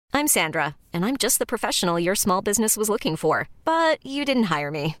I'm Sandra, and I'm just the professional your small business was looking for. But you didn't hire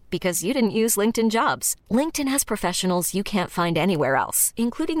me because you didn't use LinkedIn Jobs. LinkedIn has professionals you can't find anywhere else,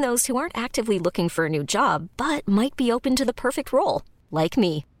 including those who aren't actively looking for a new job, but might be open to the perfect role, like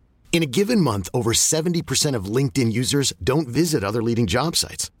me. In a given month, over 70% of LinkedIn users don't visit other leading job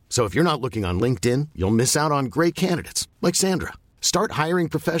sites. So if you're not looking on LinkedIn, you'll miss out on great candidates like Sandra. Start hiring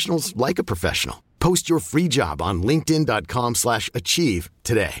professionals like a professional. Post your free job on linkedin.com/achieve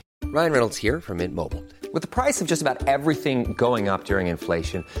today. Ryan Reynolds here from Mint Mobile. With the price of just about everything going up during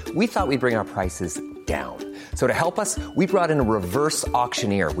inflation, we thought we'd bring our prices down. So to help us, we brought in a reverse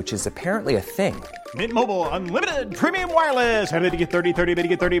auctioneer, which is apparently a thing. Mint Mobile Unlimited Premium Wireless. How to get 30, 30, bit to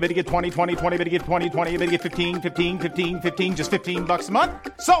get 30, bit to get 20, 20, 20, bit to get 20, 20, bit to get 15, 15, 15, 15, just $15 a month?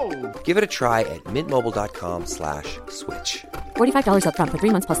 Sold! Give it a try at mintmobile.com/switch. $45 up front for 3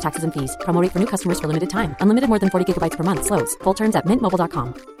 months plus taxes and fees. Promo rate for new customers for limited time. Unlimited more than 40 gigabytes per month. Slows full terms at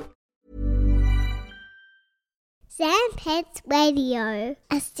mintmobile.com. Sandpets Radio,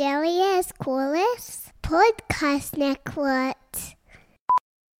 Australia's coolest podcast network.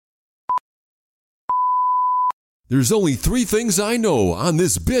 There's only 3 things I know on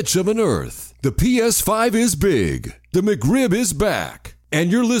this bitch of an earth. The PS5 is big, the McRib is back, and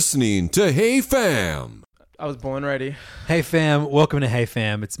you're listening to Hey Fam. I was born ready. Hey fam, welcome to Hey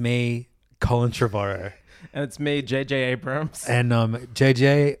Fam. It's me, Colin Trevorrow. And it's me, JJ Abrams. And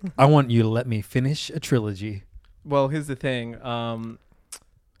JJ, I want you to let me finish a trilogy. Well, here's the thing.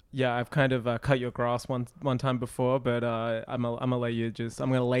 Yeah, I've kind of cut your grass one time before, but I'm gonna let you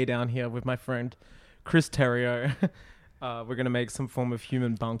I'm gonna lay down here with my friend Chris Terrio. We're gonna make some form of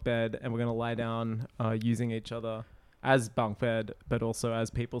human bunk bed, and we're gonna lie down using each other as bunk bed, but also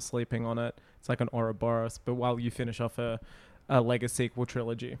as people sleeping on it. It's like an Ouroboros, but while you finish off a Lego sequel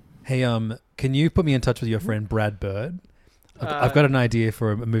trilogy. Hey, can you put me in touch with your friend Brad Bird? I've got an idea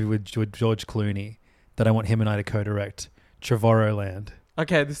for a movie with George Clooney that I want him and I to co-direct, Trevorrow Land.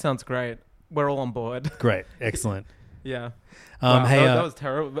 Okay, this sounds great. We're all on board. Great, excellent. Yeah. Wow, hey, that was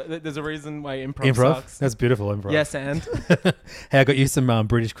terrible. There's a reason why improv sucks. That's beautiful improv. Yes, and? Hey, I got you some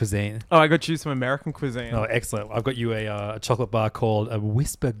British cuisine. Oh, I got you some American cuisine. Oh, excellent. I've got you a chocolate bar called a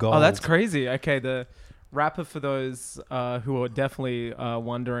Whisper Gold. Oh, that's crazy. Okay, the wrapper for those who are definitely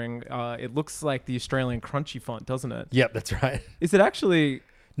wondering, it looks like the Australian crunchy font, doesn't it? Yep, that's right. Is it actually...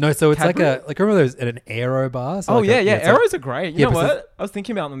 No, so it's Cadbury? like remember those at an Aero bar? So oh, like yeah. Aeros Arrows are great. You know what? I was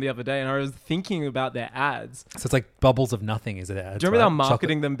thinking about them the other day, and I was thinking about their ads. So it's like Bubbles of Nothing is it ads, Do you remember right? them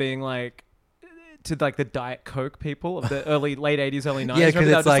marketing them being like... to like the Diet Coke people of the late 80s, early 90s. Yeah, because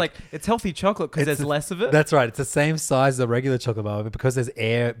it's like it's healthy chocolate because there's less of it. That's right. It's the same size as a regular chocolate bar, but because there's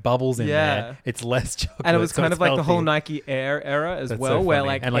air bubbles in there, it's less chocolate. And it was so kind it's of like healthy. the whole Nike Air era as That's well, so where funny.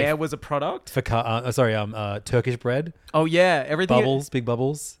 like And, air was a product. For Turkish bread. Oh yeah, everything. Bubbles, big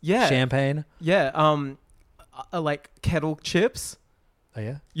bubbles. Yeah, champagne. Yeah, like kettle chips. Oh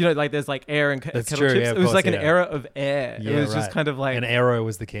yeah. You know, like there's like air and kettle true, chips. yeah, it was course, like an yeah. era of air. Yeah, it was just kind of like an Aero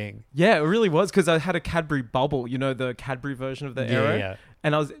was the king. Yeah, it really was because I had a Cadbury Bubble. You know, the Cadbury version of the Aero. Yeah.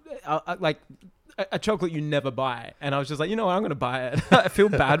 And I was like a chocolate you never buy, and I was just like, you know what, I'm gonna buy it. I feel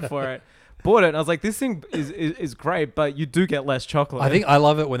bad for it. Bought it, and I was like, this thing is great, but you do get less chocolate. I think I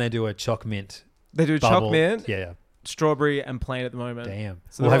love it when they do a choc mint. They do bubble. choc mint. Yeah. Strawberry and plain at the moment. Damn.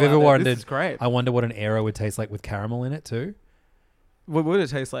 So well, have you ever wondered? This is great. I wonder what an Aero would taste like with caramel in it too. What would it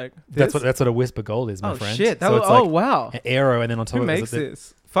taste like? That's what a Whisper Gold is, my oh, friend. Shit. So it's like Wow. An Aero, and then on top Who of it, makes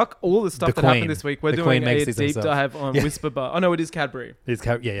this? Fuck all the stuff that happened this week. We're doing a deep dive on Whisper Bar. Oh no, it is Cadbury. It's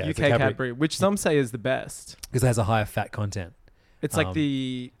UK it's Cadbury, which some say is the best because it has a higher fat content. It's like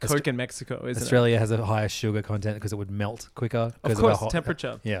the Coke in Mexico, isn't Australia has a higher sugar content because it would melt quicker. Of course,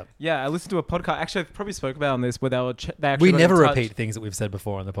 temperature. Yeah. Yeah, I listened to a podcast. Actually, I probably spoke about on this where they actually we never repeat things that we've said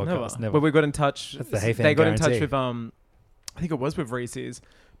before on the podcast. Never. But we got in touch. That's the Hey Fam They got guarantee. in touch with I think it was with Reese's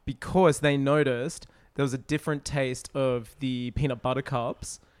because they noticed there was a different taste of the peanut butter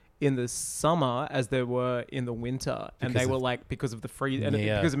cups in the summer as there were in the winter, and they were like because of the freeze, and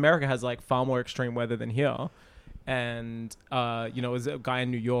because America has like far more extreme weather than here. And you know, it was a guy in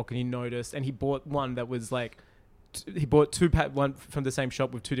New York, and he noticed, and he bought one that was like, he bought one from the same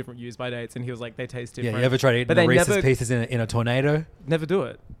shop with 2 different use-by dates, and he was like, they taste different. Yeah, you ever tried eating the Reese's Pieces in a tornado? Never do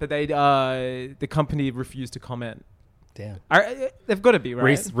it, but they the company refused to comment. Damn, they've got to be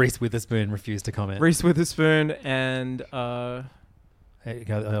right. Reese Witherspoon refused to comment. Reese Witherspoon and Reese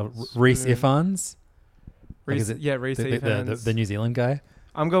Ifans. Reese Ifans, the New Zealand guy.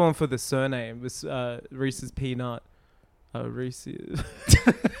 I'm going for the surname. It was Reese's Peanut. Reese's.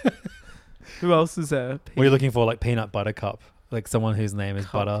 Who else is there? What are you looking for? Like peanut butter cup, like someone whose name is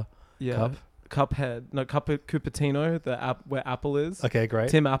Butter. Yeah. Cup. Cuphead. No, Cupertino, where Apple is. Okay, great.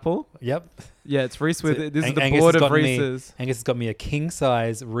 Tim Apple. Yep. Yeah, it's Reese with it. This is the Angus board has of gotten Reese's. Angus has got me a king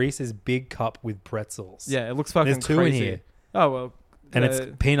size Reese's big cup with pretzels. Yeah, it looks fucking There's 2 crazy. in here. Oh, well. And it's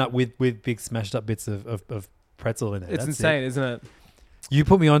peanut with big smashed up bits of pretzel in there. It's That's insane, it. isn't it? You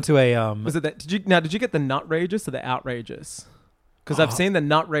put me onto a Was it that? Did you get the Nutrageous or the Outrageous? Because I've seen the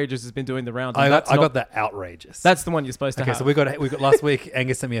Nutrageous has been doing the rounds. I and got the outrageous. That's the one you're supposed to have. So we got last week.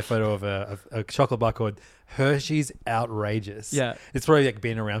 Angus sent me a photo of a chocolate bar called Hershey's Outrageous. Yeah, it's probably like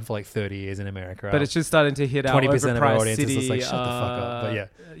been around for like 30 years in America. But it's just starting to hit 20% of our overpriced audience city. is just like shut the fuck up. But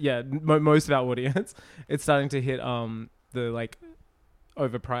yeah, most of our audience, it's starting to hit the like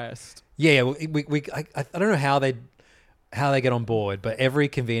overpriced. Yeah. I don't know how they get on board, but every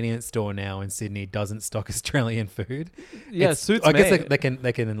convenience store now in Sydney doesn't stock Australian food. Yeah, suits I me. guess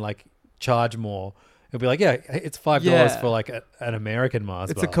they can like charge more. It'll be like, yeah, it's $5 for like an American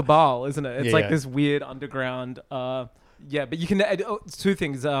Mars It's bar. a cabal, isn't it? It's Yeah, like yeah. this weird underground. Yeah, but you can. It's 2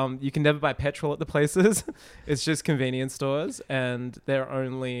 things. You can never buy petrol at the places. It's just convenience stores, and they're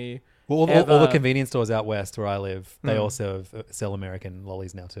only. Well, all the convenience stores out west where I live, they also sell American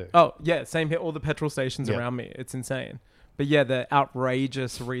lollies now too. Oh yeah, same here. All the petrol stations Yeah. around me. It's insane. But yeah, the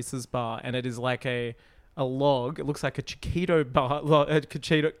outrageous Reese's bar, and it is like a log. It looks like a Chiquito bar, a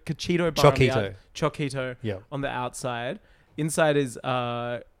Chiquito bar. Choquito. Choquito. Yeah. On the outside. Inside is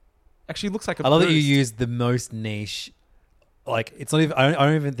actually looks like a. I love that you Boost. use the most niche. Like it's not even. I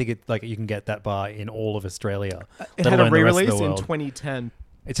don't even think it like you can get that bar in all of Australia. It let had a alone the rest of re-release the in world. 2010.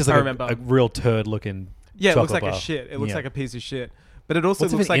 It's just I like remember. a real turd looking. Yeah, it looks like chocolate a bar. shit. It looks Yeah. like a piece of shit. But it also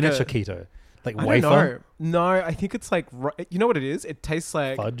What's looks even like in a Choquito? Like I wafer? don't know. No, I think it's like you know what it is. It tastes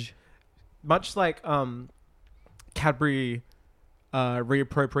like Fudge. much like Cadbury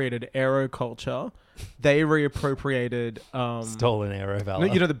reappropriated Aero culture. They reappropriated Stolen Aero Valor.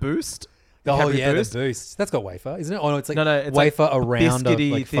 you know the Boost. Oh Cadbury yeah, Boost? the Boost. That's got wafer, isn't it? Oh no, it's like No, it's wafer like around a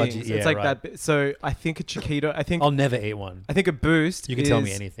biscuity like things. fudgy. Yeah, it's like right. that. So I think a Chiquito. I'll never eat one. I think a Boost. You can tell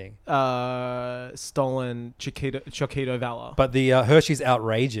me anything. Stolen Chiquito Valor. But the Hershey's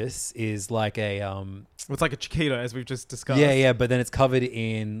Outrageous is like a It's like a Chiquito, as we've just discussed. yeah, but then it's covered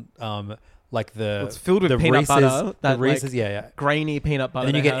in like the It's filled with the peanut Reese's, butter. The That Reese's, like, yeah. grainy peanut butter.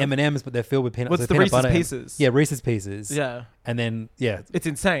 And then you they get have. M&Ms, but they're filled with peanut. What's so the peanut Reese's butter. Pieces? Yeah, Reese's Pieces. Yeah. And then It's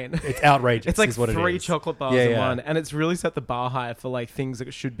insane. it's outrageous. It's like is what 3 it is. chocolate bars in one, and it's really set the bar high for like things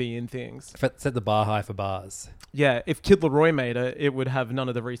that should be in things. Set the bar high for bars. Yeah, if Kid Leroy made it, it would have none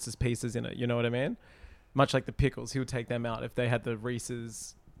of the Reese's Pieces in it. You know what I mean? Much like the pickles, he would take them out if they had the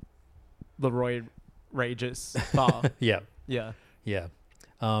Reese's Leroy Rageous bar. Yeah. Yeah. Yeah.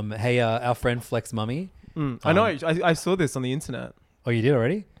 Hey, our friend Flex Mummy. I know. I saw this on the internet. Oh, you did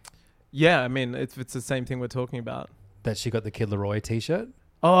already? Yeah, I mean, it's the same thing we're talking about. That she got the Kid Leroy T-shirt.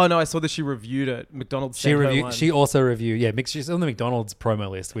 Oh no, I saw that she reviewed it. McDonald's. She reviewed. She also reviewed. Yeah, she's on the McDonald's promo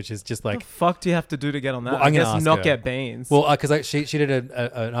list, which is just What like. the fuck do you have to do to get on that? Well, I'm I gonna guess ask not her. get beans. Well, because she did an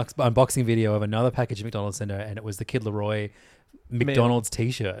unboxing video of another package of McDonald's sent her, and it was the Kid Leroy McDonald's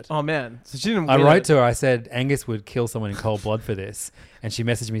T-shirt. Oh man, so she didn't. I win wrote it. to her. I said Angus would kill someone in cold blood for this, and she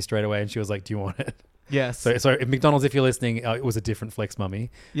messaged me straight away, and she was like, "Do you want it?" Yes. So if McDonald's, if you're listening, it was a different Flex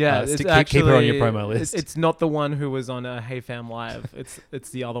Mummy. Yeah, keep it's her on your actually- promo list. It's not the one who was on Hey Fam Live. It's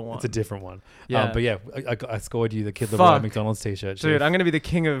the other one. It's a different one. Yeah. But yeah, I scored you the Kid Fuck. Leroy McDonald's T-shirt. Dude, Chief. I'm gonna be the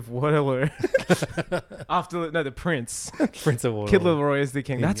king of Waterloo. The Prince. Prince of Waterloo. Kid Leroy is the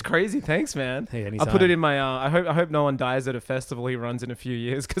king. That's crazy. Thanks, man. Hey, I'll anytime. put it in my. I hope no one dies at a festival he runs in a few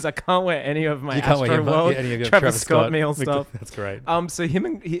years because I can't wear any of my You can't wear Astro your- World any of your Travis Scott meal Mc- stuff. That's great. So him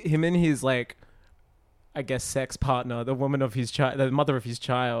and his like, I guess sex partner, the woman of his child, the mother of his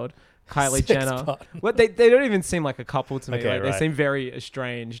child, Kylie Sex Jenner. partner. Well, they don't even seem like a couple to me. Okay, Like, right. They seem very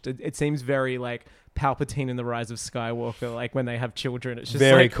estranged. It seems very like Palpatine in The Rise of Skywalker. Like when they have children, it's just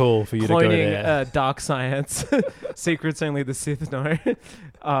Very like cool for you to go cloning, there. dark science, secrets only the Sith know.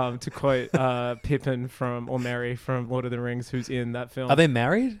 To quote Pippin or Merry from Lord of the Rings, who's in that film. Are they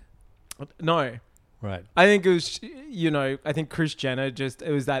married? No. Right. I think it was, I think Kris Jenner it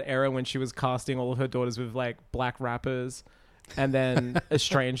was that era when she was casting all of her daughters with like black rappers and then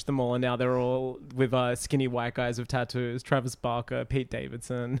estranged them all. And now they're all with skinny white guys with tattoos, Travis Barker, Pete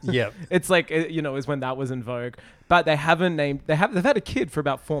Davidson. Yep. It's like, is when that was in vogue. But they've had a kid for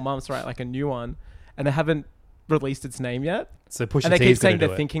about 4 months, right? Like a new one. And they haven't released its name yet. So Pusha And they keep T's saying gonna do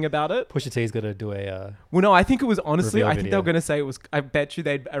they're it. thinking about it. Pusha T's got to do a. Well, no, I think it was honestly, Reveal I think they video. were going to say it was, I bet you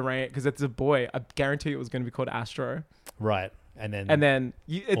they'd arrange it because it's a boy. I guarantee it was going to be called Astro. Right. And then.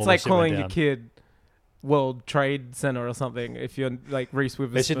 It's all like the shit went calling your down. kid World Trade Center or something if you're like Reese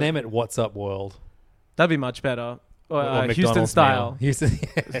Witherspoon. They should name it What's Up World. That'd be much better. Or Houston McDonald's style. meal. Houston,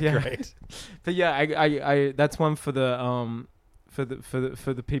 Yeah. great. But yeah, I that's one for the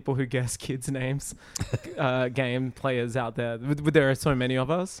for the people who guess kids' names, game players out there. There are so many of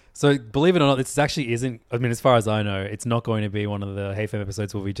us. So believe it or not, this actually isn't. I mean, as far as I know, it's not going to be one of the Hey Fam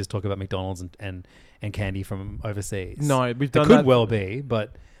episodes where we just talk about McDonald's and candy from overseas. No, we've done It could that. well be,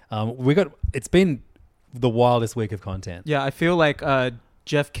 but it's been the wildest week of content. Yeah, I feel like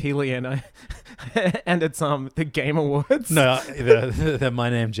Jeff Keighley and it's the Game Awards. No, the My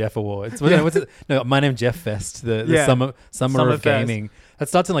Name Jeff Awards. No, what's it? No, My Name Jeff Fest. The Yeah. summer of Fest. gaming. That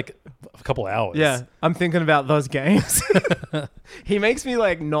starts in like a couple hours. Yeah, I'm thinking about those games. He makes me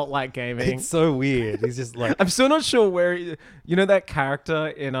like not like gaming. It's so weird. He's just like I'm still not sure where you know that character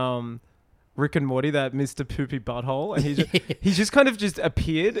in Rick and Morty, that Mr. Poopy Butthole, and he just kind of just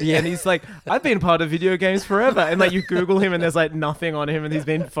appeared, and he's like, I've been part of video games forever, and like you Google him and there's like nothing on him, and he's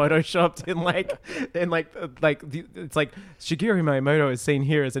been photoshopped it's like Shigeru Miyamoto is seen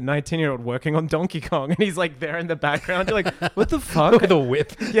here as a 19-year-old working on Donkey Kong, and he's like there in the background. You're like, what the fuck? with a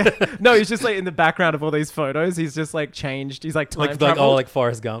whip. Yeah, no, he's just like in the background of all these photos. He's just like changed. He's like time traveled. like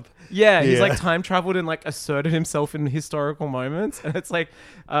Forrest Gump. Yeah, he's Yeah. like time traveled and like asserted himself in historical moments. And it's like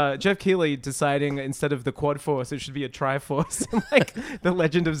Jeff Keighley deciding instead of the Quad Force, it should be a Triforce, like The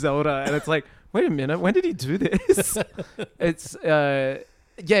Legend of Zelda. And it's like, wait a minute, when did he do this? It's The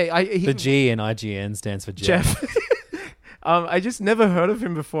G in IGN stands for Jeff. I just never heard of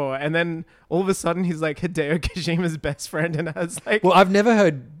him before. And then all of a sudden he's like Hideo Kojima's best friend and has like... Well, I've never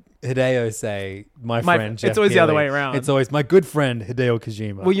heard Hideo say my friend Jeff it's always the other Keighley. way around. It's always my good friend Hideo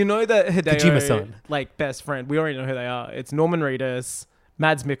Kojima. Well, you know that Kojima-san. like best friend, we already know who they are. It's Norman Reedus,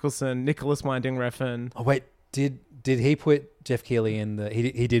 Mads Mikkelsen, Nicholas Winding Refn. Oh wait, did he put Jeff Keighley in the?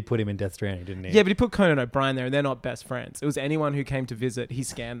 He did put him in Death Stranding, didn't he? Yeah, but he put Conan O'Brien there, and they're not best friends. It was anyone who came to visit, he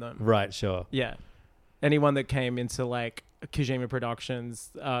scanned them. Right, sure. Yeah, anyone that came into like Kojima Productions,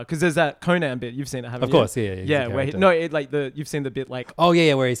 because there's that Conan bit. You've seen it, haven't Of you? course, yeah. He's a Yeah, where character. you've seen the bit like Oh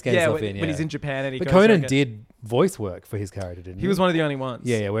yeah, where he scans stuff when in. he's in Japan and he But goes Conan around- did voice work for his character, didn't he? He was one of the only ones.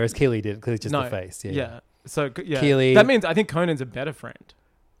 Yeah, whereas Keighley did because it's just No, the face. Yeah. yeah. So yeah, Keighley- that means I think Conan's a better friend.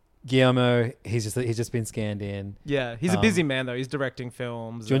 Guillermo, he's just been scanned in. Yeah, he's a busy man though. He's directing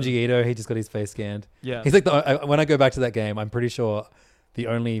films. Junji Ito, he just got his face scanned. Yeah. He's like when I go back to that game, I'm pretty sure the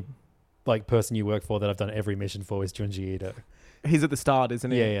only like person you work for that I've done every mission for is Junji Ito. He's at the start, isn't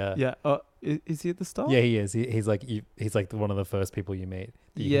he? Yeah. Yeah. Is he at the start? Yeah, he is. He's like one of the first people you meet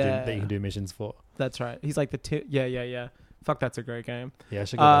that you can do missions for. That's right. He's like the yeah. Fuck, that's a great game. Yeah, I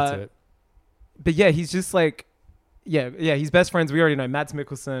should go back to it. But yeah, he's just like, yeah. He's best friends. We already know Mads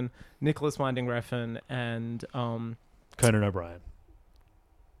Mikkelsen, Nicholas Winding Refn, and Conan O'Brien.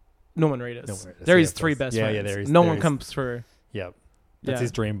 Norman Reedus. Norman Reedus, There yeah, is of three course. best Yeah, friends. yeah, there is- no there one is. comes through. Yep. That's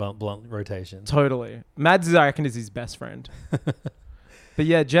his dream blunt rotation. Totally. Mads, I reckon, is his best friend. But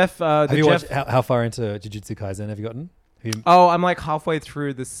yeah, Jeff. Have you watched how far into Jujutsu Kaisen have you gotten? Oh, I'm like halfway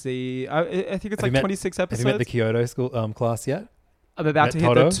through the sea. I think it's like 26 episodes. Have you met the Kyoto school class yet? I'm about met to hit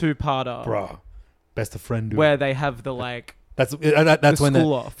Todo? the two-parter. Bro, best of friend. Dude. Where they have the like... That's the when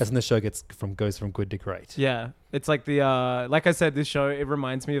school off. That's when the show goes from good to great. Yeah. It's like the... like I said, this show, it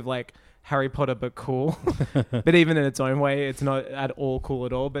reminds me of like Harry Potter, but cool. But even in its own way, it's not at all cool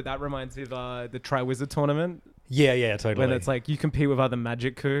at all. But that reminds me of the Triwizard Tournament. Yeah, totally. When it's like you compete with other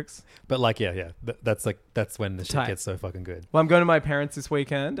magic kooks. But like, yeah. That's when the shit Tight. gets so fucking good. Well, I'm going to my parents this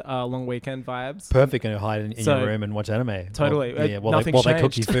weekend. Long weekend vibes. Perfect, going to hide in your room and watch anime. Totally. While they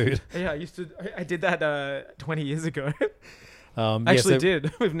cook you food. Yeah, I did that 20 years ago. Actually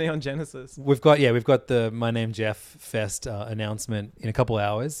did with Neon Genesis. We've got the My Name Jeff Fest announcement in a couple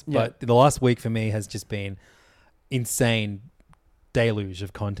hours. Yeah. But the last week for me has just been insane deluge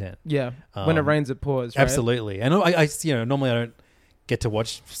of content. Yeah, when it rains, it pours. Right? Absolutely. And I normally I don't get to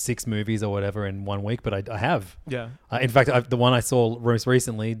watch 6 movies or whatever in 1 week, but I have. Yeah. In fact, the one I saw most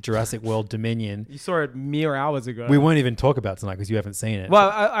recently, Jurassic World Dominion. You saw it mere hours ago. We won't even talk about tonight because you haven't seen it. Well,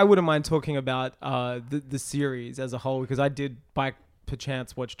 I wouldn't mind talking about the series as a whole because I did by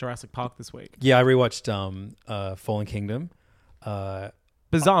perchance watch Jurassic Park this week. Yeah, I rewatched Fallen Kingdom.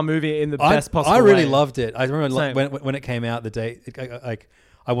 Bizarre movie in the best possible way. I really loved it. I remember Same. when it came out the day,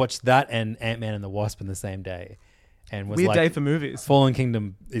 I watched that and Ant-Man and the Wasp in the same day. And was Weird like, day for movies. Fallen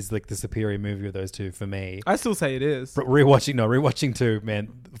Kingdom is like the superior movie of those two for me. I still say it is. But rewatching too, man,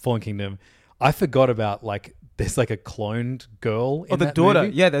 Fallen Kingdom, I forgot about like there's like a cloned girl in the that daughter.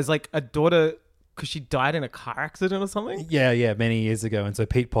 movie. Yeah, there's like a daughter because she died in a car accident or something. Yeah, many years ago. And so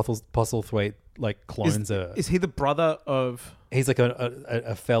Pete Postlethwaite like clones her. Is he the brother of? He's like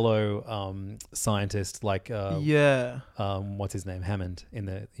a fellow scientist, like yeah. What's his name? Hammond in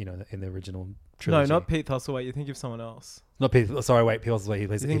the original trilogy. No, not Pete Thistlewaite. You think of someone else. Not Pete. Sorry, wait. Pete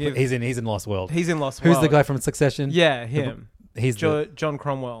Thistlewaite. He's in Lost World. He's in Lost World. Who's the guy from Succession? Yeah, him. He's John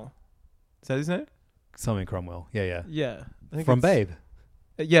Cromwell. Is that his name? Something Cromwell. Yeah. Yeah. I think From it's- Babe.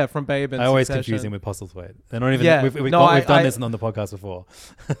 Yeah, from Babe and I always Succession. confuse him with Postlethwaite. They're not even. Yeah. We've No, done I- this on the podcast before.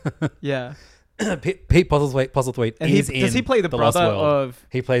 Yeah. Pete Postlethwaite And is does he play the Lost brother World. of?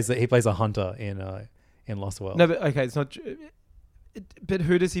 He plays a hunter in Lost World. No, but okay, it's not. But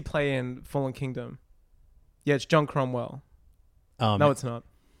who does he play in Fallen Kingdom? Yeah, it's John Cromwell. No, it's not.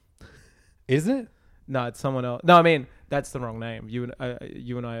 Is it? No, it's someone else. No, I mean that's the wrong name. You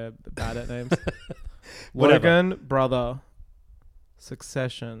and I are bad at names. Whatever. Logan, brother,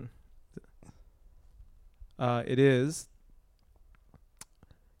 Succession. It is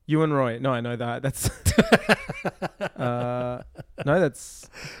Ewan Roy. No, I know that. That's no, that's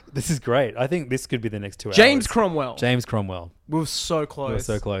This is great. I think this could be the next 2 hours. James Cromwell. James Cromwell. We were so close. We were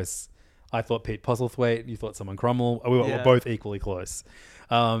so close. I thought Pete Postlethwaite. You thought someone Cromwell. We were Yeah. both equally close.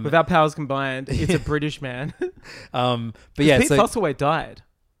 With our powers combined, it's a British man. But yeah, Pete so Postlethwaite died.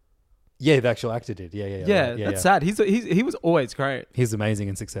 yeah, the actual actor did. Yeah, right. That's sad. He was always great. He's amazing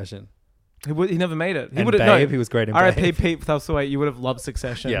in Succession. He never made it. He And would have. Babe, he was great in R.I.P. Babe. Pete Postlethwaite. You would have loved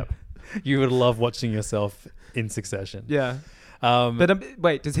Succession. Yeah, you would love watching yourself in Succession. Yeah. Um, But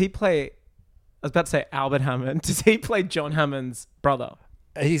wait, does he play? I was about to say Albert Hammond. Does he play John Hammond's brother?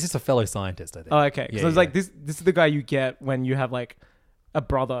 he's just a fellow scientist, I think. Oh, okay. Because I was like, this is the guy you get when you have like a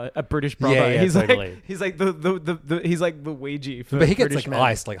brother, a British brother. Yeah, he's totally. like he's like the he's like the Ouija for But he gets British like men.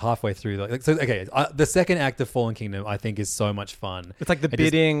 iced like halfway through. So okay, the second act of Fallen Kingdom I think is so much fun. It's like the It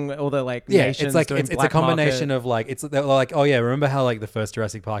just- bidding, all the like Yeah, nations it's like doing it's a black combination market. of like they're like, oh yeah, remember how like the first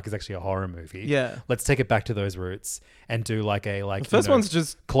Jurassic Park is actually a horror movie? Yeah. let's take it back to those roots and do like a The first one's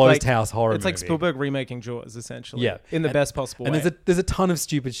just closed like, house horror. It's like movie. Spielberg remaking Jaws, essentially. Yeah, in the And- best possible and way. there's a ton of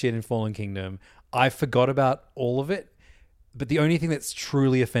stupid shit in Fallen Kingdom. I forgot about all of it, but the only thing that's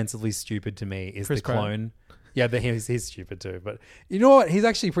truly offensively stupid to me is Chris the Pratt. clone. Yeah, but he's stupid too. But you know what? He's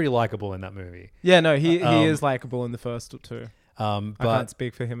actually pretty likable in that movie. Yeah, no, he is likable in the first two. But I can't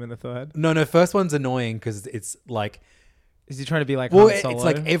speak for him in the third. no, first one's annoying because it's like, Is he trying to be like well, Han Solo? it's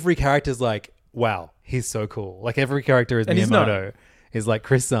like every character's like, wow, he's so cool. Like every character is And he's not. Miyamoto. Is like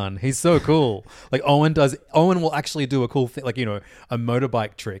Chris Sun. He's so cool. Like Owen will actually do a cool thing, like, you know, a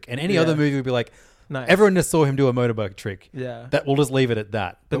motorbike trick. And any Yeah. other movie would be like, Nice. everyone just saw him do a motorbike trick. Yeah. That we'll just leave it at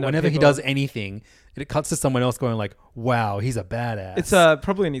that. But no, whenever he people- does anything, it cuts to someone else going like, wow, he's a badass. It's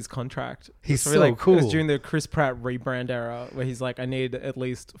probably in his contract. He's It's probably so cool. It was during the Chris Pratt rebrand era where he's like, I need at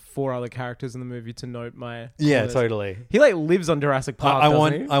least 4 other characters in the movie to note my. Yeah, coolness. totally. He like lives on Jurassic Park. I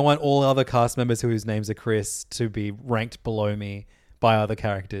doesn't he? want all other cast members whose names are Chris to be ranked below me by other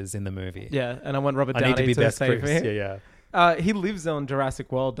characters in the movie. Yeah, and I want Robert I Downey need to be best save Chris. me. Yeah. He lives on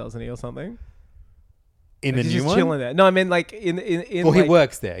Jurassic World, doesn't he, or something? In Like, the he's new just one? chilling there. No, I mean like in Well, like, he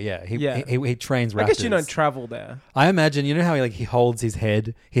works there. Yeah. Yeah. He trains raptors. I guess you don't travel there. I imagine, you know how he holds his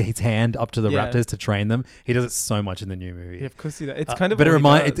hand up to the Yeah. raptors to train them? He does it so much in the new movie. Yeah, of course he does. It's kind of. But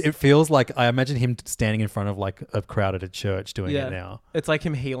what he does. it feels like, I imagine him standing in front of like a crowd at a church doing yeah. it now. It's like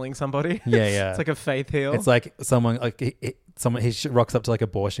him healing somebody. Yeah. It's like a faith heal. It's like someone like he rocks up to like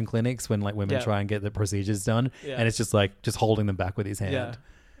abortion clinics when like women Yeah. try and get the procedures done, Yeah. and it's just like just holding them back with his hand. Yeah.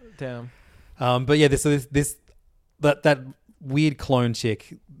 Damn. But yeah, that weird clone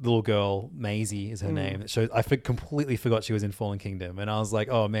chick, little girl, Maisie is her name. That shows I completely forgot she was in Fallen Kingdom, and I was like,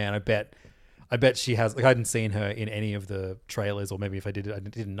 oh man, I bet she has. Like, I hadn't seen her in any of the trailers, or maybe if I did, I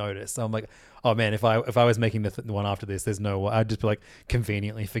didn't notice. So I'm like, oh man, if I was making the one after this, there's no way. I'd just be like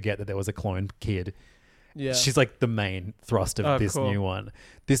conveniently forget that there was a clone kid. Yeah. She's like the main thrust of Oh, this cool. new one.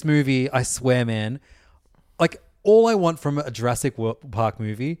 This movie, I swear, man, like all I want from a Jurassic Park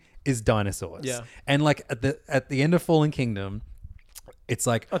movie is dinosaurs. Yeah. And like at the end of Fallen Kingdom, it's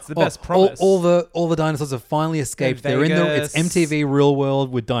like That's the best promise. All the dinosaurs have finally escaped. They're in it's Vegas. MTV Real World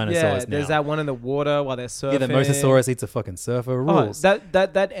with dinosaurs Yeah, now. there's that one in the water while they're surfing. Yeah, the Mosasaurus eats a fucking surfer. Oh, Rules.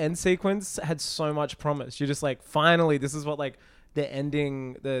 that end sequence had so much promise. You're just like, finally, this is what like the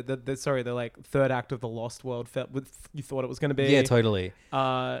ending, the like third act of the Lost World felt with you thought it was going to be. Yeah, totally.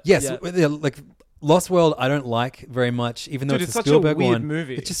 Yes, Yeah, like Lost World, I don't like very much, even though Dude, it's it's a such a Spielberg weird one.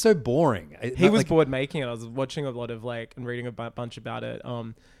 movie. It's just so boring. He was like, bored making it. I was watching a lot of like and reading a bunch about it.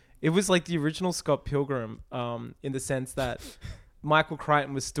 It was like the original Scott Pilgrim, in the sense that Michael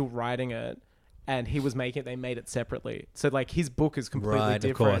Crichton was still writing it, and he was making it. They made it separately, so like his book is completely Right,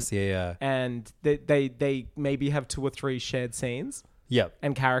 different. of course, yeah. And they maybe have 2 or 3 shared scenes Yep.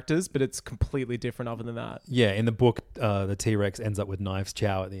 and characters, but it's completely different other than that. Yeah, in the book, the T-Rex ends up with Knives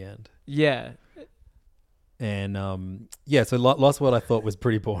Chow at the end. Yeah. And so Lost World I thought was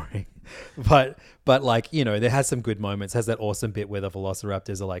pretty boring, but like, you know, there has some good moments. It has that awesome bit where the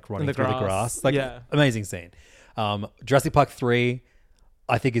velociraptors are like running through the grass, like amazing scene. Jurassic Park 3,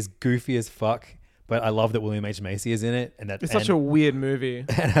 I think is goofy as fuck, but I love that William H. Macy is in it, and that it's such a weird movie.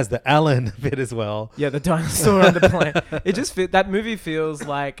 And has the Alan bit as well. Yeah, the dinosaur on the plane. It just that movie feels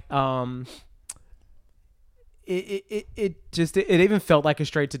like It even felt like a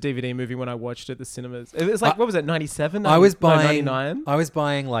straight to DVD movie when I watched it at the cinemas. It was like, what was it, 97? I was buying 99? I was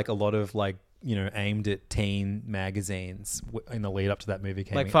buying like a lot of like, you know, aimed at teen magazines in the lead up to that movie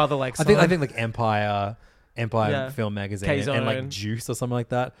came. Like in. Father Like Son. I think like Empire Film Magazine and like Juice or something like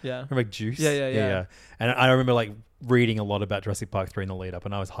that. Yeah. Remember like Juice? Yeah. And I remember like reading a lot about Jurassic Park 3 in the lead up,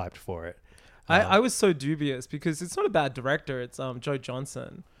 and I was hyped for it. I was so dubious because it's not a bad director. It's Joe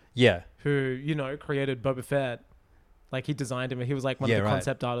Johnston. Yeah. Who, you know, created Boba Fett. Like, he designed him. He was like one of the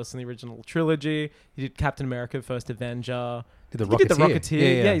concept artists in the original trilogy. He did Captain America, First Avenger. He did the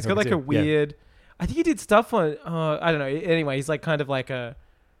Rocketeer. Yeah, he's got like a weird... I think he did stuff on... I don't know. Anyway, he's like kind of like a...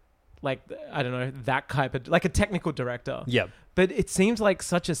 Like, I don't know, that type of... Like a technical director. Yeah. But it seems like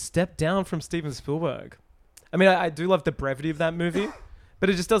such a step down from Steven Spielberg. I mean, I do love the brevity of that movie. But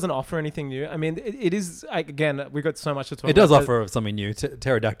it just doesn't offer anything new. I mean, it is, again, we've got so much to talk about. It does offer something new.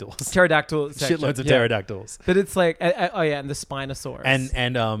 Pterodactyls. Shitloads of pterodactyls. But it's like, and the Spinosaurus.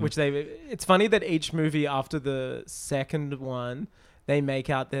 And which it's funny that each movie after the second one, they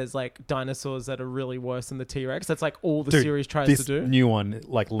make out there's like dinosaurs that are really worse than the T-Rex. That's like all the series tries to do. This new one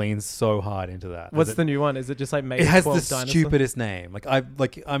like leans so hard into that. What's the new one? Is it just like made? It has the stupidest name. I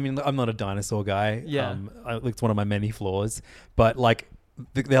mean, I'm not a dinosaur guy. Yeah. It's one of my many flaws. But like,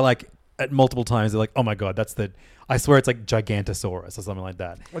 they're like at multiple times they're like, oh my god, I swear it's like Gigantosaurus or something like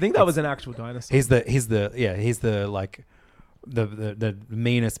that. I think that was an actual dinosaur. He's the like the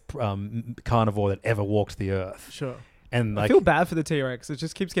meanest carnivore that ever walked the earth. Sure. And like, I feel bad for the T-Rex. It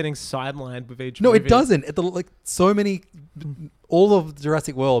just keeps getting sidelined with each No, movie. it doesn't. Like so many, all of the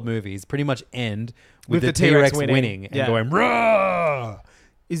Jurassic World movies pretty much end with the T-Rex winning and going, "Rah!"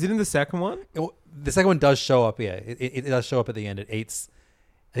 Is it in the second one? The second one does show up. Yeah, it does show up at the end. I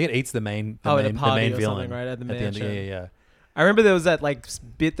think it eats the main villain, right at the mansion. End. Yeah. I remember there was that like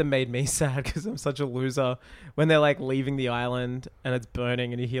bit that made me sad because I'm such a loser when they're like leaving the island and it's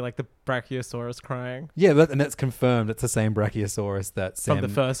burning and you hear like the Brachiosaurus crying. Yeah, and that's confirmed. It's the same Brachiosaurus that from the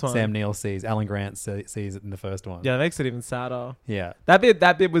first one. Sam Neill sees. Alan Grant sees it in the first one. Yeah, that makes it even sadder. Yeah, that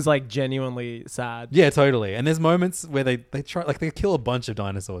bit was like genuinely sad. Yeah, totally. And there's moments where they try like they kill a bunch of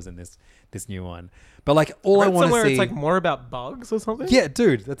dinosaurs in this new one, but like all I want to see, it's like more about bugs or something. Yeah,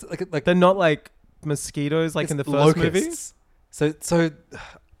 dude, that's like they're not like mosquitoes like in the first movie. So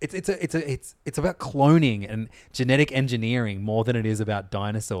it's about cloning and genetic engineering more than it is about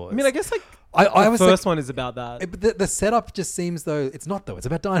dinosaurs. I mean, I guess like the first one is about that. But the setup just seems though it's not though. It's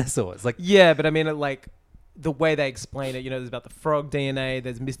about dinosaurs. Like yeah, but I mean like the way they explain it, you know, there's about the frog DNA,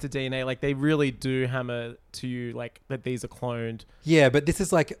 there's Mr. DNA. Like they really do hammer to you like that these are cloned. Yeah, but this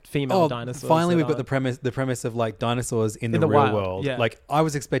is like female dinosaurs. Finally, we've got the premise of like dinosaurs in the real wild world. Yeah. Like I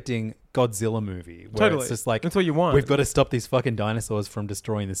was expecting Godzilla movie where totally. It's just like that's what you want. We've got to stop these fucking dinosaurs from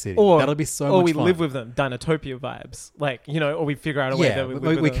destroying the city. That'll be so much fun. Or we live with them, Dinotopia vibes. Like, you know, or we figure out a way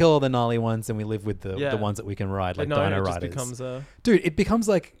that we kill all the gnarly ones and we live with the ones that we can ride, like Dino Riders. It becomes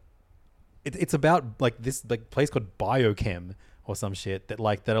like it's about like this like place called Biochem or some shit that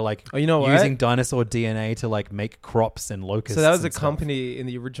are like using dinosaur DNA to like make crops and locusts. So that was a company in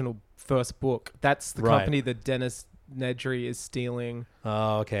the original first book. That's the company that Dennis Nedry is stealing.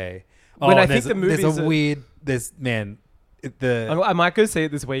 Oh, okay. When I think the movie I might go see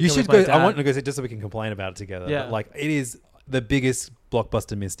it this week. You should go. I want to go see it just so we can complain about it together. Yeah. But like it is the biggest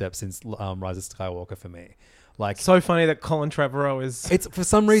blockbuster misstep since Rise of Skywalker for me. Like so funny that Colin Trevorrow is. It's for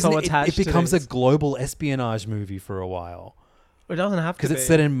some reason so it becomes a global espionage movie for a while. It doesn't have to because it's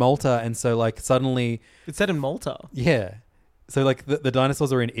set in Malta, and so like suddenly it's set in Malta. Yeah, so like the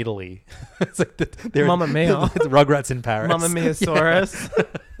dinosaurs are in Italy. It's like they're Mamma Mia, Rugrats in Paris, Mamma Mia Saurus.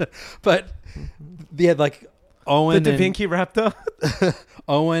 Yeah. But yeah, like Owen, the Da Vinci Raptor,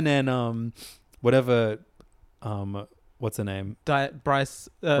 Owen and whatever. What's her name? Bryce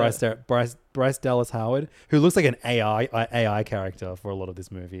Dallas Howard, who looks like an AI character for a lot of this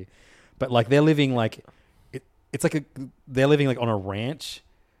movie, but like they're living like they're living like on a ranch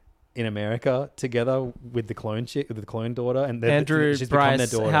in America together with the clone chick, with the clone daughter, and she's become their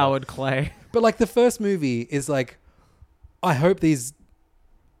daughter. Howard Clay. But like the first movie is like, I hope these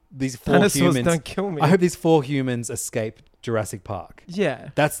four dinosaurs humans don't kill me. I hope these four humans escape Jurassic Park. Yeah,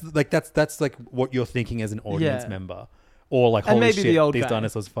 that's like what you're thinking as an audience member. Or like, holy maybe shit, the these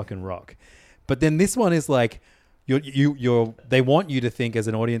dinosaurs fucking rock. But then this one is like, they want you to think as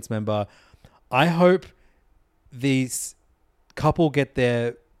an audience member, I hope these couple get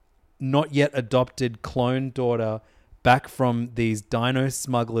their not yet adopted clone daughter back from these dino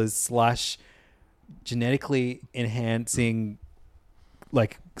smugglers / genetically enhancing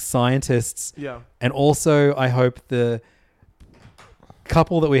like scientists. Yeah. And also I hope the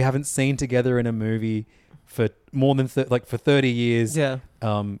couple that we haven't seen together in a movie for more than for 30 years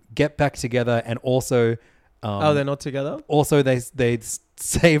get back together, and also they're not together? Also they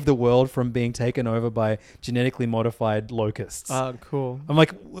save the world from being taken over by genetically modified locusts. Cool. I'm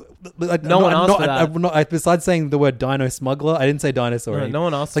like, no one asked for that. Besides saying the word dino smuggler, I didn't say dinosaur. No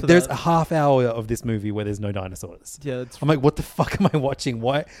one asked like for there's that. a half hour of this movie where there's no dinosaurs. Yeah, I'm like, what the fuck am I watching?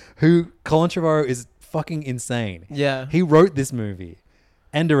 Why? Colin Trevorrow is fucking insane. Yeah. He wrote this movie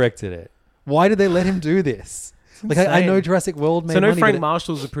and directed it. Why did they let him do this? Like I know Jurassic World made money. Frank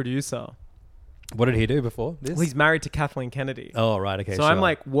Marshall's a producer. What did he do before this? Well, he's married to Kathleen Kennedy. Oh, right. Okay. So I'm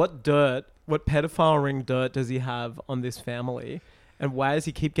like, what pedophile ring dirt does he have on this family? And why does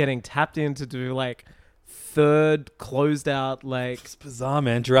he keep getting tapped in to do like third closed out, like, it's bizarre,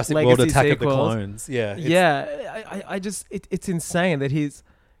 man. Jurassic Legacy World Attack sequels. of the Clones. Yeah. I just, it's insane that he's,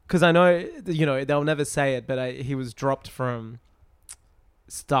 because I know, they'll never say it, but he was dropped from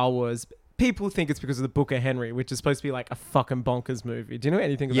Star Wars. People think it's because of the Book of Henry, which is supposed to be like a fucking bonkers movie. Do you know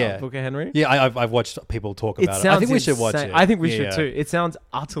anything about Book of Henry? Yeah, I've watched people talk about it. I think we should watch it. I think we should too. It sounds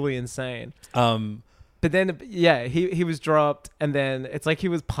utterly insane. But then, he was dropped, and then it's like he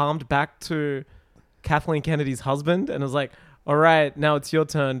was palmed back to Kathleen Kennedy's husband, and it was like, all right, now it's your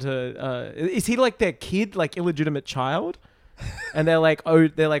turn to... is he like their kid, like illegitimate child? And they're like,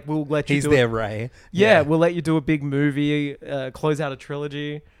 we'll let you He's do their it. Ray. Yeah, we'll let you do a big movie, close out a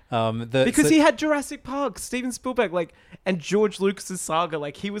trilogy. Because he had Jurassic Park, Steven Spielberg, and George Lucas's saga.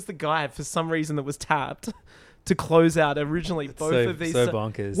 Like, he was the guy for some reason that was tapped to close out originally both of these. So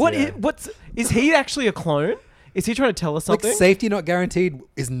bonkers. Is he actually a clone? Is he trying to tell us something? Like, Safety Not Guaranteed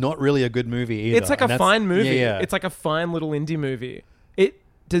is not really a good movie either. It's like a fine movie. Yeah. It's like a fine little indie movie. It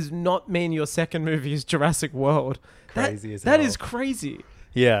does not mean your second movie is Jurassic World. Crazy as That hell. is crazy.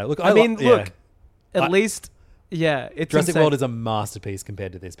 Yeah. Look, At least... Yeah, it's Jurassic insane. World is a masterpiece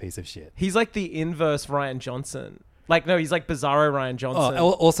compared to this piece of shit. He's like the inverse Ryan Johnson. He's like Bizarro Ryan Johnson.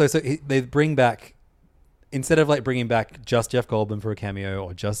 Also, they bring back, instead of like bringing back just Jeff Goldblum for a cameo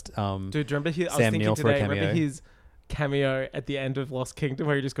or just Dude, do you remember Sam Neill for a cameo? Remember his cameo at the end of Lost Kingdom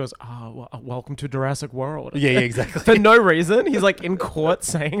where he just goes, welcome to Jurassic World. Yeah, exactly. For no reason. He's like in court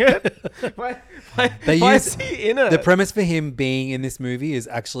saying it. Why is he in it? The premise for him being in this movie is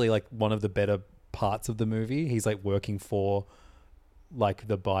actually like one of the better parts of the movie. He's like working for like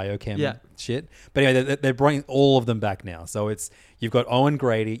the biochem shit. But anyway, they're bringing all of them back now. So you've got Owen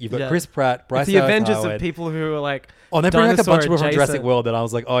Grady, you've got Chris Pratt, Bryce the Dallas Avengers Howard. of people who are like, they bring back a bunch of people from adjacent. Jurassic World that I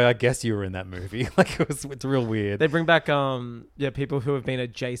was like, oh, I guess you were in that movie. Like it's real weird. They bring back people who have been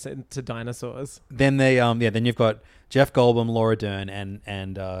adjacent to dinosaurs. Then then you've got Jeff Goldblum, Laura Dern,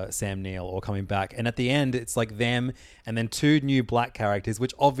 and Sam Neill all coming back. And at the end, it's like them and then two new black characters,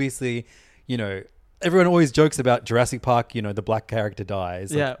 which obviously, everyone always jokes about Jurassic Park, the black character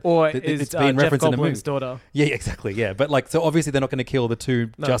dies. It's been Jeff referenced in the movie. Goldblum's daughter. Yeah, exactly. Yeah. But so obviously they're not going to kill the two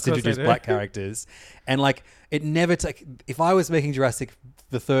just introduced black characters. And it never if I was making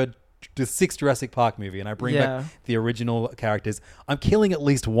the sixth Jurassic Park movie and I bring back the original characters, I'm killing at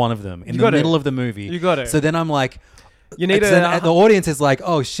least one of them in the middle of the movie. You got it. So then I'm like, you need the audience is like,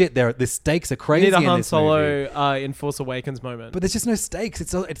 oh shit, the stakes are crazy. You need a in Han this Solo movie. in Force Awakens moment. But there's just no stakes.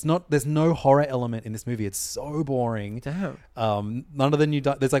 It's not. There's no horror element in this movie. It's so boring. Damn. None of the new.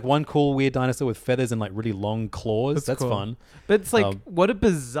 There's like one cool weird dinosaur with feathers and like really long claws. That's cool. fun. But it's like what a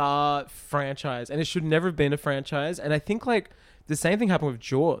bizarre franchise, and it should never have been a franchise. And I think like the same thing happened with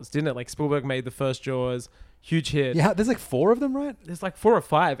Jaws, didn't it? Like Spielberg made the first Jaws. Huge hit. Yeah, there's like 4 of them, right? There's like 4 or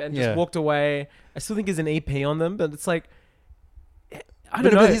 5, and just walked away. I still think there's an EP on them, but it's like. I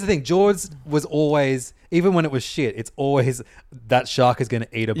don't know. But here's the thing. Jaws was always, even when it was shit, it's always that shark is going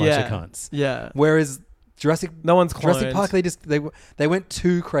to eat a bunch of cunts. Yeah. Whereas Jurassic Park, they went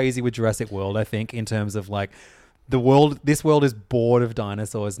too crazy with Jurassic World, I think, in terms of like this world is bored of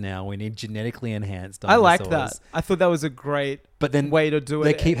dinosaurs now. We need genetically enhanced dinosaurs. I liked that. I thought that was a great way to do it.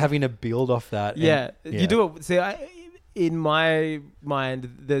 They keep having to build off that. Yeah. You do it. See, in my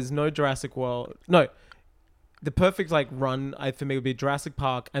mind, there's no Jurassic World. No. The perfect run for me would be Jurassic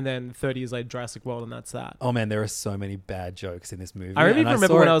Park, and then 30 years later Jurassic World, and that's that. Oh man, there are so many bad jokes in this movie. I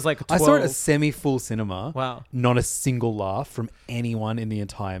remember when I was like 12. I saw it at semi-full cinema. Wow. Not a single laugh from anyone in the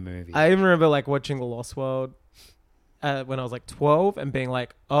entire movie. I even remember watching The Lost World, when I was like 12 and being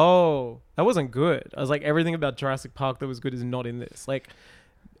like, oh, that wasn't good. I was like, everything about Jurassic Park that was good is not in this. Like,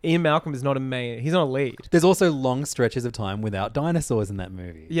 Ian Malcolm is not a main. He's not a lead. There's also long stretches of time without dinosaurs in that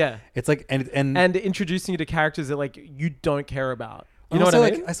movie. Yeah. It's like, and introducing you to characters that like you don't care about. You and know also, what I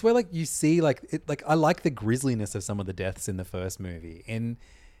like, mean? I swear, like you see, like it, like I like the grisliness of some of the deaths in the first movie. And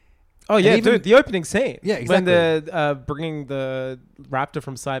oh yeah, even, dude, the opening scene. Yeah, exactly. When they're bringing the raptor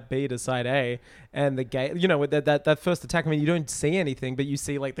from side B to side A, and the gate, you know, with that first attack. I mean, you don't see anything, but you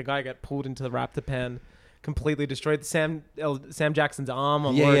see like the guy get pulled into the raptor pen, completely destroyed. Sam Jackson's arm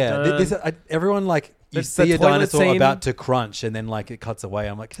on Laura Dern. Everyone like you see a dinosaur about to crunch, and then like it cuts away.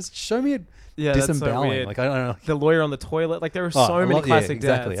 I'm like, just show me a disemboweling. Like I don't know. The lawyer on the toilet. Like there are so many classic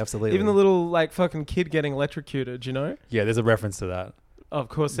exactly, deaths. absolutely. Even the little like fucking kid getting electrocuted. You know? Yeah, there's a reference to that. Of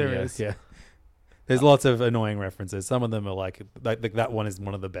course there is. Yeah. There's lots of annoying references. Some of them are like that one is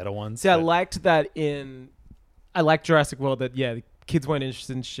one of the better ones. See, I liked that I liked Jurassic World that, the kids weren't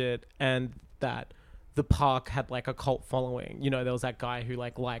interested in shit and that the park had like a cult following. You know, there was that guy who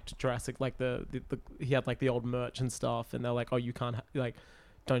like liked Jurassic, like he had like the old merch and stuff and they're like, oh, you can't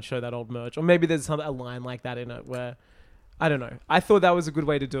don't show that old merch. Or maybe there's a line like that in it where, I don't know. I thought that was a good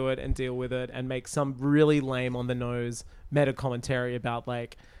way to do it and deal with it and make some really lame on the nose meta commentary about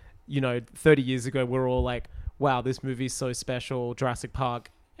like, 30 years ago, we're all like, wow, this movie's so special, Jurassic Park.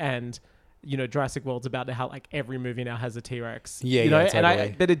 And, Jurassic World's about how like every movie now has a T-Rex. Yeah,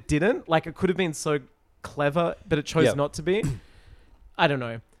 totally. But it didn't. Like it could have been so clever, but it chose not to be. I don't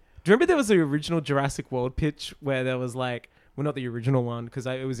know. Do you remember there was the original Jurassic World pitch where there was like, well, not the original one because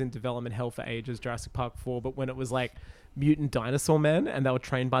it was in development hell for ages, Jurassic Park 4, but when it was like mutant dinosaur men and they were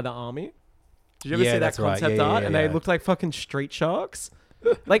trained by the army. Did you ever see that concept art? And they looked like fucking street sharks.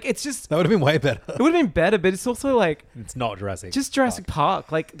 Like it's just that would have been way better. It would have been better, but it's also like it's not Jurassic. Just Jurassic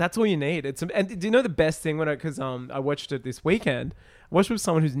Park. Like that's all you need. And do you know the best thing because I watched it this weekend. I watched it with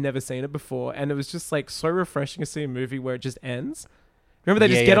someone who's never seen it before, and it was just like so refreshing to see a movie where it just ends. Remember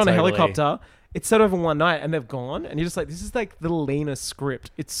they just get on a helicopter. It's set over one night and they've gone, and you're just like, this is like the leanest script.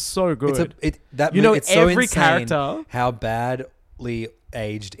 It's so good. It's every so character. How badly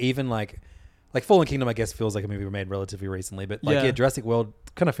aged, even like Fallen Kingdom, I guess feels like a movie made relatively recently, but Jurassic World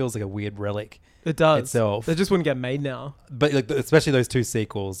kind of feels like a weird relic. It does itself. They just wouldn't get made now. But like, especially those two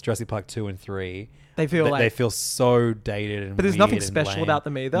sequels, Jurassic Park 2 and 3, they feel so dated and. But there's weird nothing and special lame. about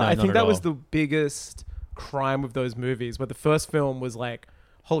them either. No, I think not that at was all. the biggest crime with those movies, where the first film was like,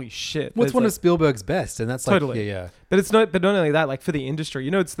 holy shit. Well, it's one like, of Spielberg's best, and that's totally. yeah. But not only that, like for the industry,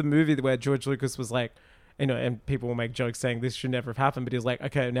 it's the movie where George Lucas was like, and people will make jokes saying this should never have happened, but he was like,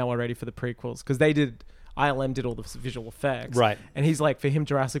 okay, now we're ready for the prequels, because ILM did all the visual effects, right? And he's like, for him,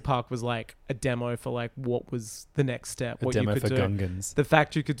 Jurassic Park was like a demo for like what was the next step, what demo you could for do. Gungans. The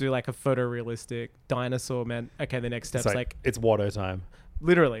fact you could do like a photorealistic dinosaur man. Okay, the next step's like it's Watto time.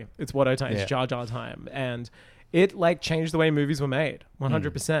 Literally, it's Watto time. It's Jar Jar time, and it like changed the way movies were made,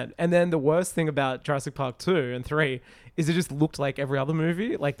 100%. And then the worst thing about Jurassic Park 2 and 3 is it just looked like every other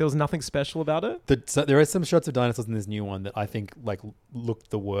movie. Like there was nothing special about it. So there are some shots of dinosaurs in this new one that I think like looked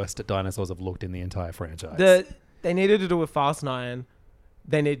the worst that dinosaurs have looked in the entire franchise. They needed to do a Fast 9.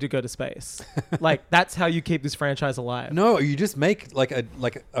 They need to go to space. Like that's how you keep this franchise alive. No, you just make like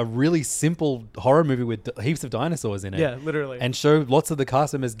a really simple horror movie with heaps of dinosaurs in it. Yeah, literally. And show lots of the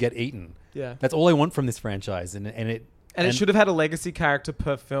cast members get eaten. Yeah. That's all I want from this franchise. And it should have had a legacy character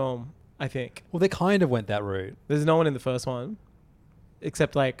per film, I think. Well, they kind of went that route. There's no one in the first one.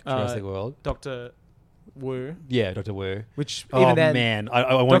 Except like Jurassic World. Dr. Wu. Yeah, Dr. Wu. Which even then, man,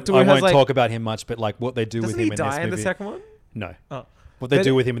 I won't talk about him much, but like what they do with him in this movie. Doesn't he die in the second one? No. Oh. What they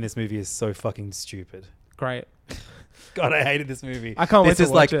do with him in this movie is so fucking stupid. Great. God, I hated this movie. I can't wait to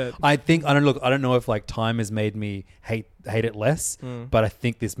watch it. I don't know if like time has made me hate it less, but I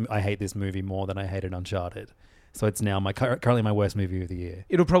think I hate this movie more than I hated Uncharted. So it's now currently my worst movie of the year.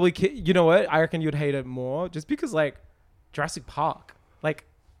 It'll probably, you know what? I reckon you'd hate it more just because like Jurassic Park, like.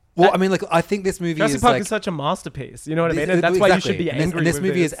 Well, I mean, like I think this movie Jurassic Park is such a masterpiece. You know what I mean? And that's why you should be angry. And this with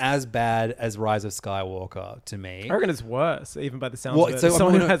movie is as bad as Rise of Skywalker to me. I reckon it's worse, even by the sounds of it. So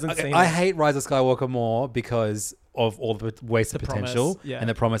someone who hasn't seen it. I hate Rise of Skywalker more because of all the wasted potential and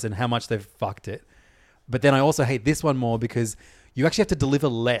the promise and how much they've fucked it. But then I also hate this one more because you actually have to deliver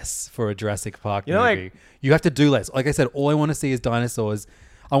less for a Jurassic Park movie. Like, you have to do less. Like I said, all I want to see is dinosaurs.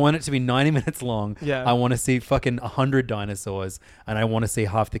 I want it to be 90 minutes long. Yeah. I want to see fucking 100 dinosaurs, and I want to see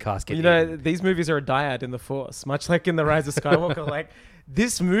half the cast get eaten. These movies are a dyad in the Force, much like in The Rise of Skywalker. Like,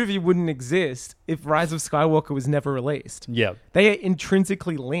 this movie wouldn't exist if Rise of Skywalker was never released. Yeah. They are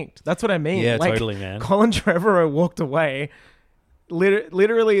intrinsically linked. That's what I mean. Yeah, like, totally, man. Colin Trevorrow walked away.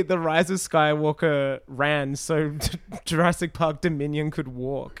 literally, the Rise of Skywalker ran so Jurassic Park Dominion could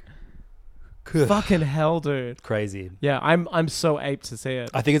walk. Fucking hell, dude. Crazy. Yeah, I'm so aped to see it.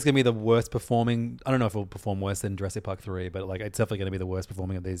 I think it's going to be the worst performing. I don't know if it'll perform worse than Jurassic Park 3, but like it's definitely going to be the worst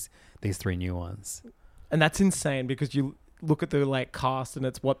performing of these 3 new ones. And that's insane because you look at the like cast and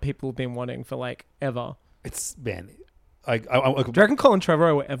it's what people have been wanting for like ever. It's, man. Do you reckon Colin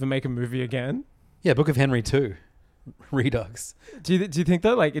Trevorrow will ever make a movie again? Yeah, Book of Henry 2. Redux. Do you think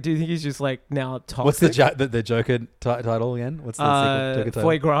that? Like, do you think he's just like now toxic? What's the Joker title again? What's the Joker title?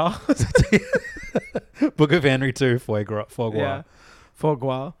 Foie Gras. Book of Henry 2, Foie Gras. Yeah. Foie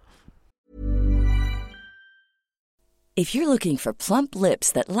Gras. If you're looking for plump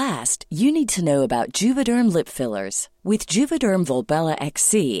lips that last, you need to know about Juvederm lip fillers. With Juvederm Volbella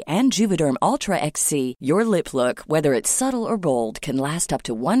XC and Juvederm Ultra XC, your lip look, whether it's subtle or bold, can last up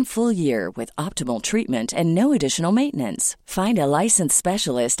to 1 full year with optimal treatment and no additional maintenance. Find a licensed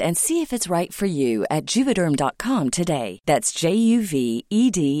specialist and see if it's right for you at Juvederm.com today. That's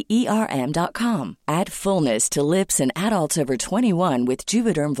JUVEDERM.com. Add fullness to lips in adults over 21 with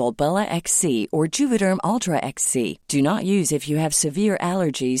Juvederm Volbella XC or Juvederm Ultra XC. Do not use if you have severe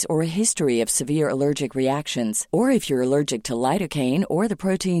allergies or a history of severe allergic reactions, or if you're allergic to lidocaine or the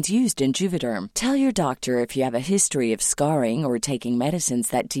proteins used in Juvederm. Tell your doctor if you have a history of scarring or taking medicines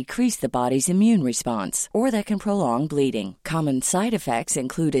that decrease the body's immune response or that can prolong bleeding. Common side effects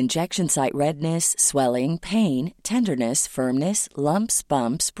include injection site redness, swelling, pain, tenderness, firmness, lumps,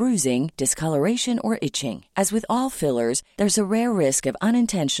 bumps, bruising, discoloration, or itching. As with all fillers, there's a rare risk of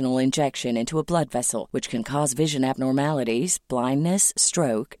unintentional injection into a blood vessel, which can cause vision abnormalities, blindness,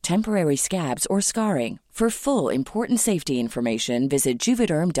 stroke, temporary scabs, or scarring. For full, important safety information, visit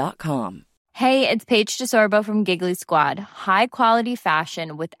Juvederm.com. Hey, it's Paige DeSorbo from Giggly Squad. High quality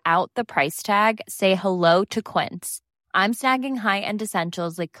fashion without the price tag. Say hello to Quince. I'm snagging high-end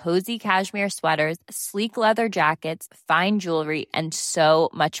essentials like cozy cashmere sweaters, sleek leather jackets, fine jewelry, and so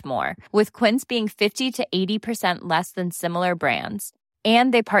much more. With Quince being 50 to 80% less than similar brands.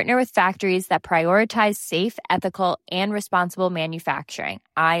 And they partner with factories that prioritize safe, ethical, and responsible manufacturing.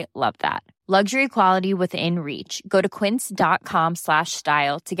 I love that. Luxury quality within reach. Go to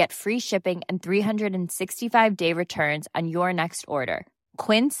quince.com/style to get free shipping and 365-day returns on your next order.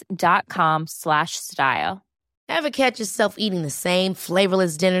 Quince.com/style. Ever catch yourself eating the same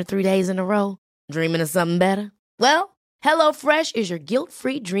flavorless dinner 3 days in a row? Dreaming of something better? Well, HelloFresh is your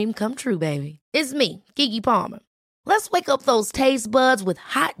guilt-free dream come true, baby. It's me, Keke Palmer. Let's wake up those taste buds with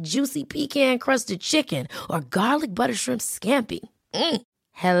hot, juicy pecan-crusted chicken or garlic butter shrimp scampi.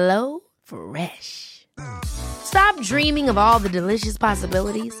 Hello Fresh. Stop dreaming of all the delicious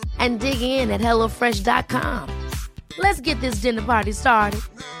possibilities and dig in at HelloFresh.com. Let's get this dinner party started.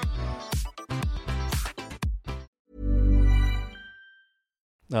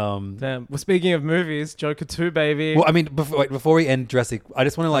 Damn. Well, speaking of movies, Joker 2, baby. Well, I mean, before we end Jurassic, I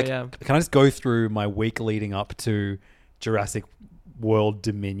just want to can I just go through my week leading up to Jurassic World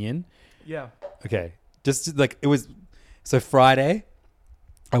Dominion? Yeah. Okay. Just like it was. So Friday,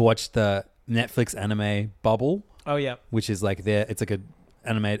 I watched the Netflix anime Bubble. Oh yeah. Which is like it's like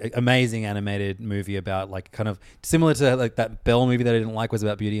amazing animated movie about like kind of similar to like that Belle movie that I didn't like was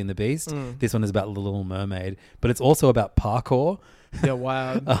about Beauty and the Beast. This one is about The Little Mermaid, but it's also about parkour. Yeah,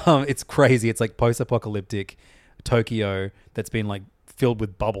 wow. It's crazy. It's like post-apocalyptic Tokyo that's been like filled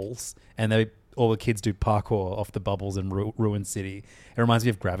with bubbles, and all the kids do parkour off the bubbles in Ruin City. It reminds me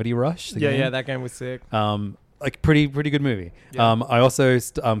of Gravity Rush. Yeah, that game was sick. Like pretty good movie. Yeah. I also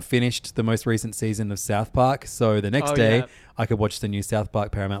finished the most recent season of South Park, so the next day I could watch the new South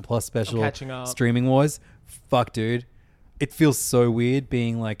Park Paramount Plus special. I'm catching up. Streaming Wars. Fuck, dude. It feels so weird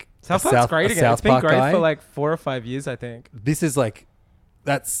being like South Park's great again. It's been great for like 4 or 5 years, I think. This is like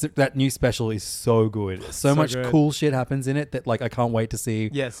that new special is so good. So much good. Cool shit happens in it that like I can't wait to see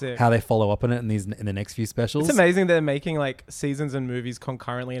how they follow up on it in the next few specials. It's amazing they're making like seasons and movies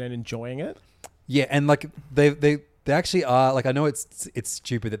concurrently and enjoying it. Yeah, and like they actually are like, I know it's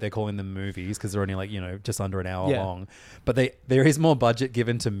stupid that they're calling them movies because they're only like, just under an hour long, but there is more budget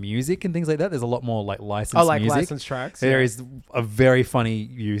given to music and things like that. There's a lot more like licensed music. Licensed tracks. There is a very funny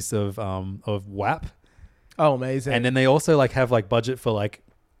use of WAP. Oh, amazing. And then they also like have like budget for like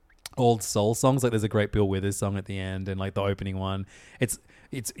old soul songs. Like there's a great Bill Withers song at the end and like the opening one. It's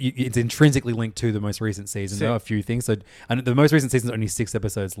intrinsically linked to the most recent season. There are a few things. So, and the most recent season is only 6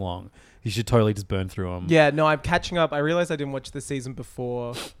 episodes long. You should totally just burn through them. Yeah, no, I'm catching up. I realized I didn't watch the season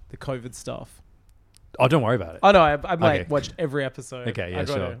before the COVID stuff. Oh, don't worry about it. Oh no, I've Okay. like watched every episode. Okay, yeah, I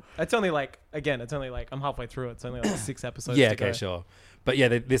gotta- sure. It's only like I'm halfway through it. It's only like 6 episodes. Yeah, to okay, go. sure. But yeah,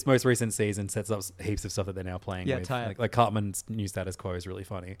 this most recent season sets up heaps of stuff that they're now playing Yeah, with. tight. Like Cartman's new status quo is really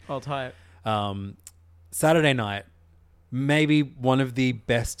funny. Oh, tight. Saturday night, maybe one of the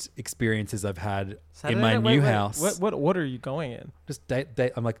best experiences I've had Saturday in my night? new Wait, house. What order are you going in? Just date.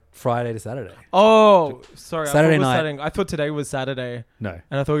 I'm like Friday to Saturday. Oh, sorry. Saturday I thought night. Starting, I thought today was Saturday. No.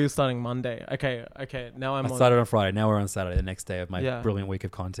 And I thought you were starting Monday. Okay. Now I'm I on. started on Friday. Now we're on Saturday, the next day of my Yeah. brilliant week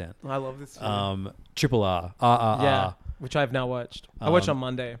of content. I love this. Triple R. RRR. Yeah, which I've now watched. I watched on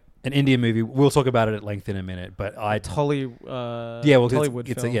Monday. An Indian movie. We'll talk about it at length in a minute, but Tollywood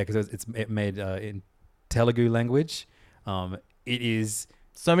it's film. because it's made in Telugu language. It is.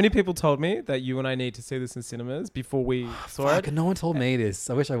 So many people told me that you and I need to see this in cinemas before we saw Fuck, it. no one told me this.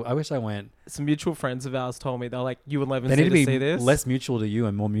 I wish I went. Some mutual friends of ours told me they're like, you and Levin They need to see be this. less mutual to you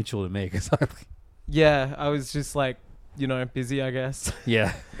and more mutual to me. Cause Yeah, I was just like, busy, I guess.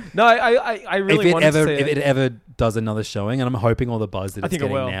 yeah. No, I really wanted to see if it ever does another showing, and I'm hoping all the buzz that I it's think it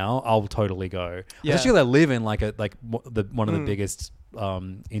getting will. now, I'll totally go. Yeah. Especially I live in one of the biggest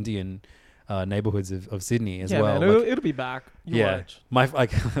Indian neighborhoods of Sydney as yeah, well. man, Like, it'll be back. You yeah, watch.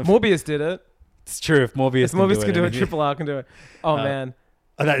 Morbius did it. It's true. If Morbius, If Morbius can do it, and- Triple R can do it. Oh man.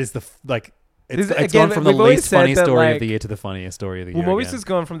 that is It's This- gone from the we've always least said funny that, story of like- the year to the funniest story of the Well, year. Morbius again. has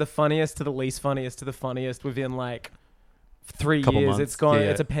gone from the funniest to the least funniest to the funniest within like 3 Couple years. months, It's gone. yeah.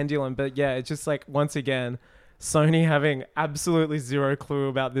 It's a pendulum. But yeah, it's just like once again, Sony having absolutely zero clue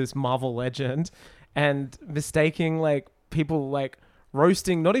about this Marvel legend and mistaking like people like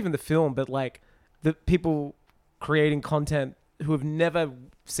roasting not even the film, but like the people creating content who have never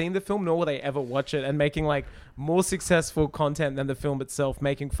seen the film nor will they ever watch it and making like more successful content than the film itself,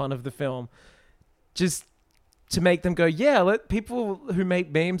 making fun of the film. Just to make them go, yeah, let people who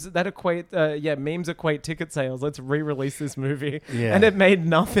make memes that equate, memes equate ticket sales. Let's re-release this movie. Yeah. And it made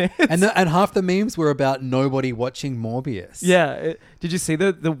nothing. and half the memes were about nobody watching Morbius. Yeah. Did you see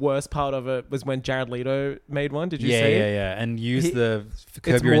the worst part of it was when Jared Leto made one? Did you see it? Yeah. And used the It's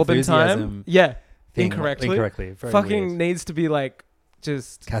Curb Your more than Enthusiasm. time. Yeah. thing Incorrectly. Very Fucking weird. needs to be like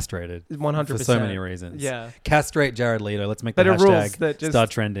just Castrated 100% for so many reasons. Yeah. Castrate Jared Leto. Let's make But the it rules hashtag that just start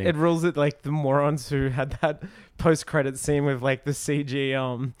trending. It rules that like the morons who had that post-credit scene with like the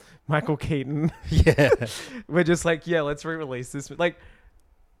CG Michael Keaton. Yeah. We're just like, yeah, let's re-release this. Like,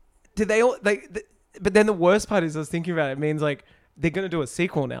 did they all like? But then the worst part is, I was thinking about it. It means like they're gonna do a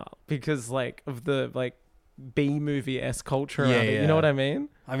sequel now because like of the like B movie-esque culture around it. You know what I mean?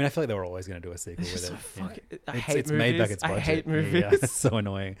 I mean, I feel like they were always going to do a sequel It's with just it. so fucking- Yeah. I hate it's made back movies. its I budget. hate Yeah, movies. it's so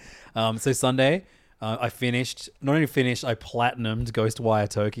annoying. So Sunday, I finished. Not only finished, I platinumed Ghostwire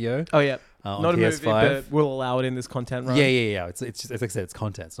Tokyo. Oh yeah, on not a PS5. movie, but we'll allow it in this content run. Yeah. It's just, like I said, it's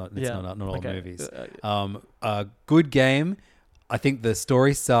content. It's not. It's Yeah. not all Okay. movies. Good game. I think the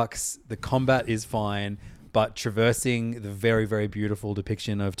story sucks. The combat is fine, but traversing the very, very beautiful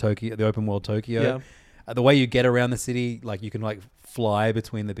depiction of Tokyo, the open world Tokyo, the way you get around the city, like you can like fly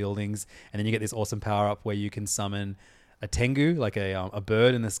between the buildings, and then you get this awesome power up where you can summon a tengu, like a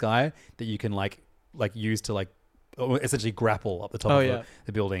bird in the sky that you can like use to like essentially grapple up the top of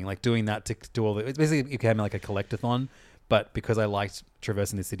the building. Like doing that to do all the, it basically became like a collectathon. But because I liked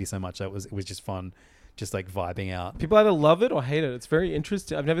traversing the city so much, it was just fun, just like vibing out. People either love it or hate it. It's very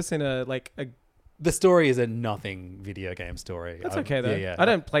interesting. I've never seen The story is a nothing video game story. That's okay though. Yeah. I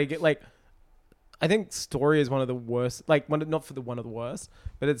don't play it like. I think story is one of the worst. Like not for the one of the worst,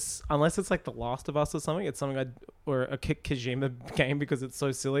 but it's unless it's like The Last of Us or something. It's something or a Kojima game because it's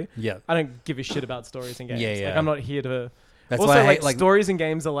so silly. Yeah. I don't give a shit about stories in games. Yeah. Like I'm not here to. That's also, why I hate, like stories in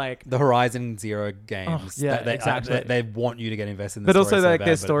games are like the Horizon Zero games. Exactly. They want you to get invested in the but story. also so like bad,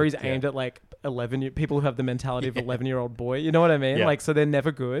 their but stories yeah. aimed at like 11 people who have the mentality of 11-year-old boy. You know what I mean? Yeah. Like so they're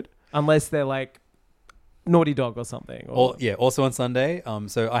never good unless they're like Naughty Dog or something. Or, Also on Sunday.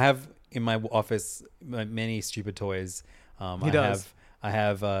 So I have in my office many stupid toys. I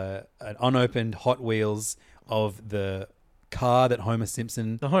have an unopened Hot Wheels of the car that Homer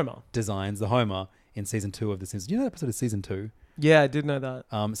Simpson designs, the Homer in season 2 of The Simpsons. Do you know that episode of season 2? Yeah, I did know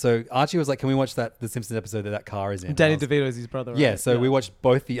that. So Archie was like, "Can we watch The Simpsons episode that car is in?" Danny DeVito is his brother. Right? Yeah, so we watched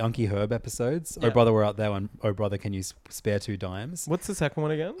both the Unky Herb episodes. Yeah. Oh Brother, We're Out There, and Oh Brother, Can You Spare 2 Dimes? What's the second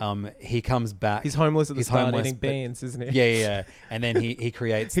one again? He comes back. He's homeless at the start homeless, eating but- beans, isn't he? Yeah. And then he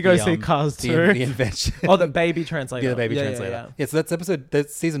creates. He goes the, see Cars the, 2. the invention. Oh, the baby translator. Yeah, the baby Yeah, translator. yeah. Yeah, so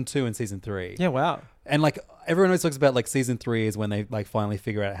that's season 2 and season 3. Yeah, wow. And like everyone always talks about like season 3 is when they like finally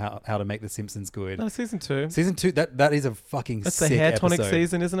figure out how to make The Simpsons good. No, season 2. Season 2, that is a fucking That's sick the hair tonic episode.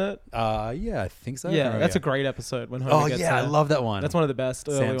 season, isn't it? Yeah, I think so. Yeah, that's a a great episode when Homer gets I love that one. That's one of the best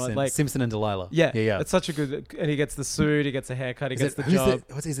early Samson, ones. Like Simpson and Delilah. Yeah, yeah. It's such a good. And he gets the suit, he gets a haircut, he gets the who's job.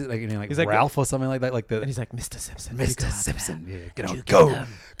 What is it like? You know, like He's like Ralph or something like that. Like the and he's like, Mr. Simpson. Mr. Simpson. Yeah,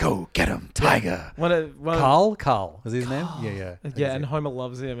 go get him, Tiger. Carl is his name. Yeah. And Homer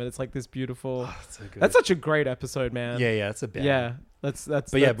loves him, and it's like this beautiful. Oh, so good. That's such a great episode, man. Yeah, that's a bad. Yeah, that's.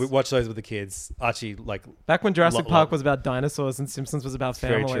 But yeah, we watch those with the kids. Archie, like back when Jurassic Park was about dinosaurs and Simpsons was about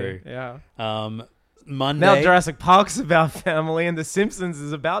very family. true. Yeah. Monday. Now Jurassic Park's about family, and The Simpsons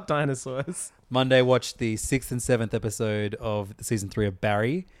is about dinosaurs. Monday, watched the 6th and 7th episode of season 3 of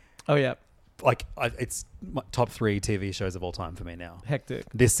Barry. Oh yeah. Like it's my top 3 TV shows of all time for me now. Hectic.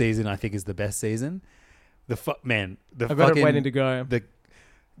 This season, I think, is the best season. I've got it waiting to go.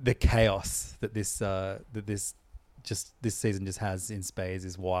 The chaos that this season just has in spades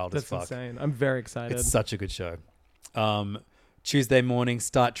is wild as fuck. That's insane. I'm very excited. It's such a good show. Tuesday morning,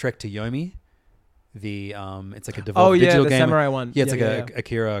 start Trek to Yomi. It's like a devolved digital the game. samurai one. Yeah, it's like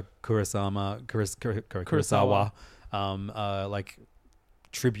Akira Kurosawa, like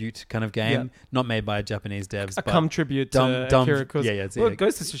tribute kind of game, not made by Japanese devs. Tribute to Akira Kurosawa. Yeah.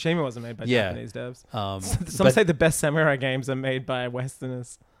 Ghost of Tsushima wasn't made by Japanese devs. Some say the best samurai games are made by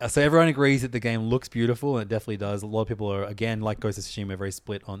Westerners. So everyone agrees that the game looks beautiful, and it definitely does. A lot of people are, again, like Ghost of Tsushima, very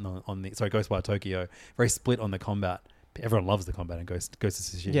split on the Ghostwire Tokyo, very split on the combat. Everyone loves the combat in Ghost of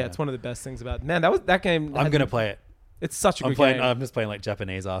Tsushima. Yeah, it's one of the best things about it. Man, that game. I'm gonna play it. It's such a good game. I'm just playing like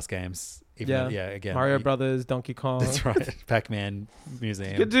Japanese ass games. Again, Mario Brothers, Donkey Kong. That's right. Pac-Man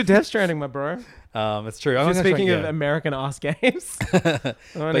Museum. You could do Death Stranding, my bro. It's true. Speaking of American ass games. But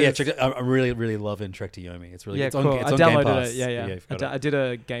yeah, I'm really, really loving Trek to Yomi. It's really cool. It's on I downloaded Game Pass. it. I did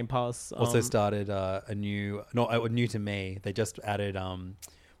a Game Pass. Also started a new to me. They just added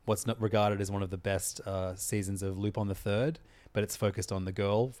what's not regarded as one of the best seasons of Lupin the Third. But it's focused on the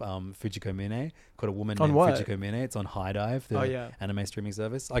girl, Fujiko Mine, called A Woman Named Fujiko Mine. It's on High Dive, the anime streaming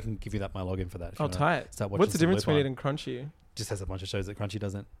service. I can give you my login for that. Tight. What's the difference between it and Crunchy? Just has a bunch of shows that Crunchy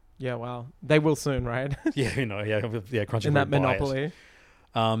doesn't. Yeah, wow. They will soon, right? Crunchy in that monopoly.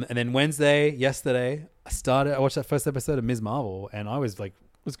 And then yesterday, I watched that first episode of Ms. Marvel, and I was like,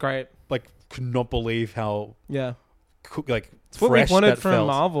 it was great. Like, could not believe how it's fresh what we wanted that from felt.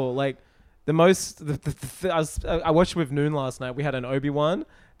 Marvel. Like I watched with Noon last night. We had an Obi-Wan,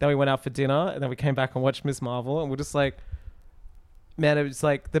 then we went out for dinner, and then we came back and watched Ms. Marvel, and we're just like, man, it was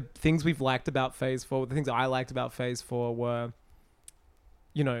like the things we've liked about Phase 4, the things I liked about Phase 4 were,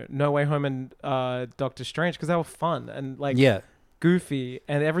 No Way Home and Doctor Strange, because they were fun and goofy,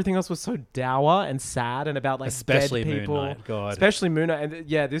 and everything else was so dour and sad and about like especially dead people. Moon Knight, God. Especially Moon Knight.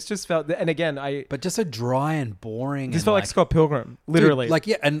 And this just felt, and again, but just so dry and boring. This felt like Scott Pilgrim, literally.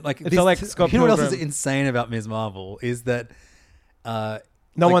 Dude, it felt like Scott Pilgrim. You know what Pilgrim. else is insane about Ms. Marvel is that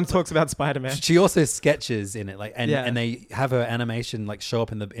no one talks about Spider-Man. She also sketches in it, and they have her animation show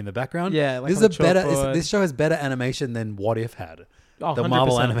up in the background. Yeah, this show has better animation than What If had. The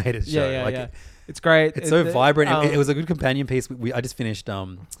Marvel 100%. animated show. Yeah. It's great. It's so vibrant. It was a good companion piece. I just finished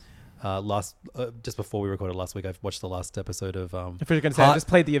just before we recorded last week. I've watched the last episode of. I thought you were going to say I just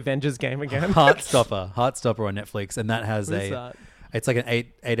played the Avengers game again. Heartstopper on Netflix, and that has that? It's like an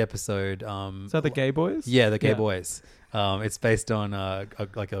eight episode. Is that the Gay Boys? Yeah, the Gay Boys. It's based on a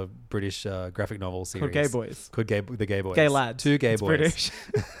British graphic novel series called Gay Boys. The Gay Boys. Gay lads. Two gay it's boys. British.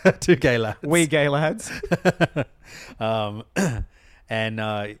 Two gay lads. We gay lads. And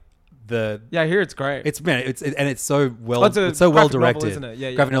I hear it's great. It's so well directed, novel, isn't it?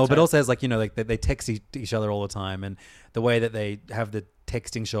 Yeah, graphic novel, but also has they text each other all the time, and the way that they have the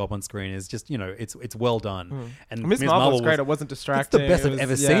texting show up on screen is just it's well done. And Ms. Marvel was great. It wasn't distracting. It's the best I've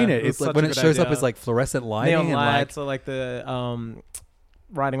ever seen it. It's like when it shows up as fluorescent lighting, neon and lights, or the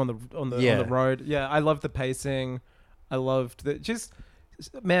riding on the road. Yeah, I loved the pacing. I loved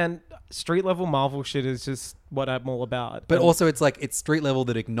man, street level Marvel shit is just what I'm all about. But also it's street level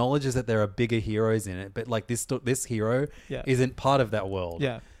that acknowledges that there are bigger heroes in it, but this hero isn't part of that world.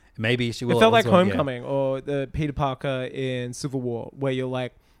 Yeah. Maybe she will. It felt like Homecoming or the Peter Parker in Civil War, where you're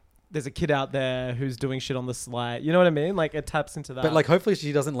like, there's a kid out there who's doing shit on the slide. You know what I mean? Like, it taps into that. But hopefully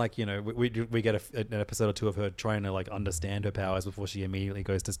she doesn't we get an episode or two of her trying to understand her powers before she immediately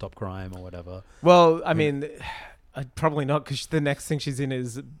goes to stop crime or whatever. Well, I mean, probably not, because the next thing she's in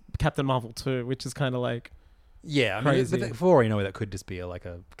is Captain Marvel 2, which is kind of like, Yeah, I mean, Crazy. but for all you know, that could just be like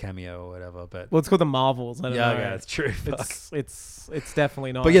a cameo or whatever. But Well, it's called the Marvels. I don't know. yeah, it's true. It's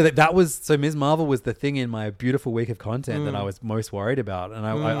definitely not. But yeah, that was so. Ms. Marvel was the thing in my beautiful week of content that I was most worried about, and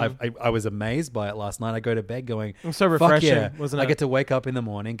I was amazed by it last night. I go to bed going, It was so "Fuck refreshing, yeah." wasn't I it? get to wake up in the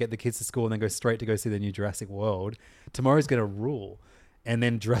morning, get the kids to school, and then go straight to go see the new Jurassic World. Tomorrow's gonna rule, and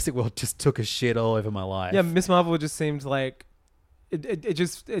then Jurassic World just took a shit all over my life. Yeah, Miss Marvel just seemed like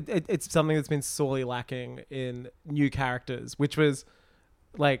it's something that's been sorely lacking in new characters, which was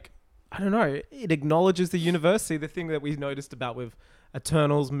like, I don't know, it acknowledges the universe. See, the thing that we noticed about with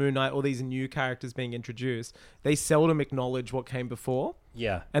Eternals, Moon Knight, all these new characters being introduced, they seldom acknowledge what came before.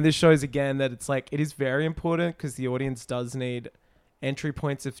 Yeah. And this shows again that it's like, it is very important because the audience does need entry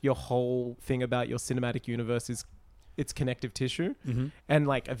points if your whole thing about your cinematic universe is its connective tissue. And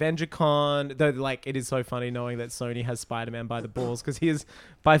like AvengerCon, though, like, it is so funny knowing that Sony has Spider-Man by the balls because he is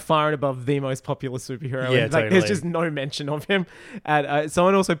by far and above the most popular superhero. Yeah, and, like, totally. there's just no mention of him. And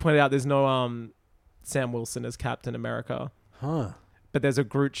someone also pointed out there's no Sam Wilson as Captain America. Huh. But there's a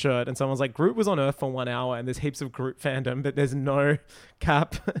Groot shirt, and someone's like, Groot was on Earth for 1 hour, and there's heaps of Groot fandom, but there's no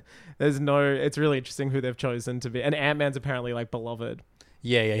Cap. It's really interesting who they've chosen to be. And Ant-Man's apparently like beloved.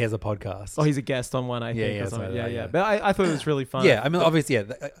 Yeah, he has a podcast. Oh, he's a guest on one, I think. Yeah, or something. something like that, yeah. But I thought it was really fun. Yeah, I mean, obviously,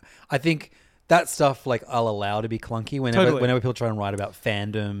 I think that stuff, like, I'll allow to be clunky whenever people try and write about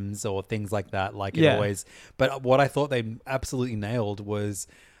fandoms or things like that. Like, it always. But what I thought they absolutely nailed was,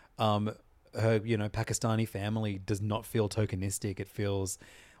 her, Pakistani family does not feel tokenistic. It feels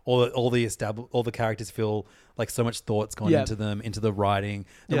all the characters feel like so much thought's gone into them, into the writing.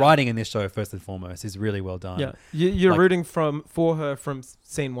 The writing in this show, first and foremost, is really well done. Yeah, you're rooting for her from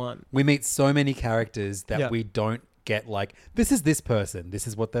scene one. We meet so many characters that we don't get like, this is this person, this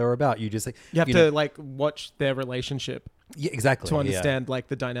is what they're about. You just like, you have to like watch their relationship. Yeah, exactly. To understand like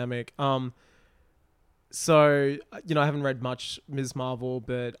the dynamic. So, I haven't read much Ms. Marvel,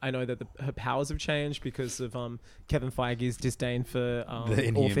 but I know that her powers have changed because of Kevin Feige's disdain for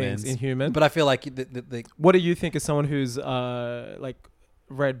all things Inhuman. But I feel like what do you think as someone who's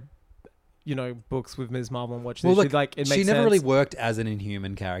read books with Ms. Marvel and watched this? Well, It makes she never sense. really worked as an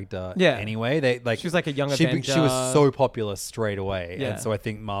Inhuman character. Yeah. Anyway, she was like a young she Avenger. She was so popular straight away, Yeah. and so I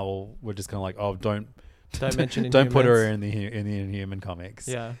think Marvel were just kind of like, oh, don't mention don't put her Inhumans. in the Inhuman comics.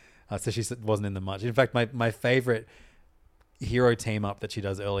 Yeah. So she wasn't in them much. In fact, my favorite hero team up that she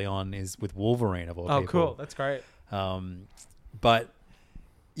does early on is with Wolverine of all people. Oh, cool! That's great. But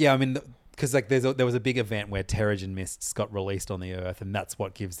yeah, I mean, because like there was a big event where Terrigen Mists got released on the Earth, and that's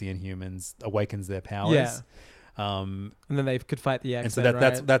what gives the Inhumans awakens their powers. Yeah. And then they could fight the X-Men. And so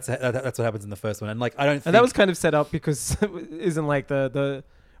right? that's what happens in the first one. And like I don't. And that was kind of set up because isn't like the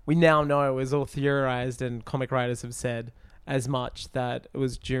we now know is all theorized and comic writers have said as much that it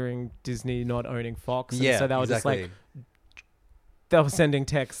was during Disney not owning Fox. And so they were just like, they were sending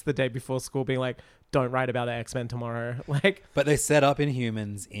texts the day before school being like, don't write about the X-Men tomorrow. But they set up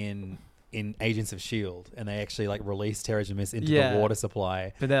Inhumans in Agents of S.H.I.E.L.D. and they actually like released Terrigen Mist into the water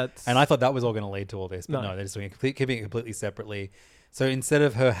supply. But and I thought that was all going to lead to all this, but no, they're just doing it, keeping it completely separately. So instead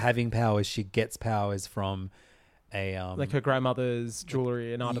of her having powers, she gets powers from a like her grandmother's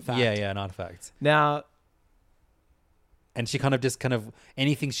jewelry and artifact. Yeah, an artifact. Now. And she kind of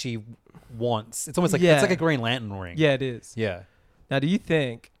anything she wants. It's almost like it's like a Green Lantern ring. Yeah, it is. Yeah. Now, do you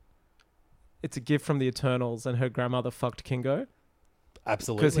think it's a gift from the Eternals and her grandmother fucked Kingo?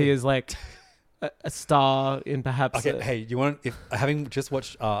 Absolutely. Because he is like a star in perhaps. Okay, hey, you want having just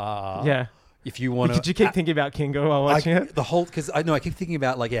watched yeah. If you want to, did you keep thinking about Kingo while watching it? The whole because I keep thinking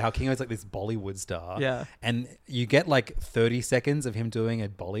about like how Kingo's like this Bollywood star. Yeah. And you get like 30 seconds of him doing a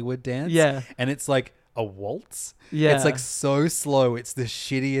Bollywood dance. Yeah. And it's like a waltz. Yeah. It's like so slow. It's the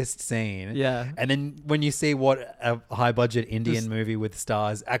shittiest scene. Yeah. And then when you see what a high budget Indian movie with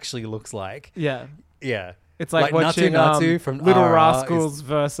stars actually looks like. Yeah. Yeah. It's like watching Natu from Little RRR Rascals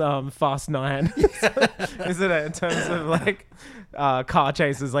versus Fast 9. Isn't it? In terms of like car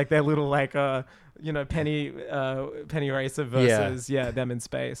chases, like their little like penny racer versus them in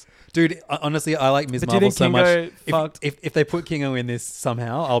space. Dude, honestly, I like Ms. But do you Marvel think so Kingo much. If they put Kingo in this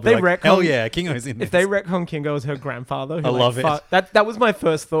somehow, I'll be like, hell yeah, Kingo's in this. If they retcon Kingo as her grandfather, who, I love it. That was my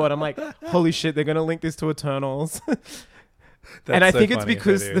first thought. I'm like, holy shit, they're gonna link this to Eternals. And I think it's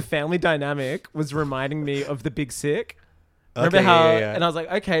because the family dynamic was reminding me of The Big Sick. Remember how? Yeah. And I was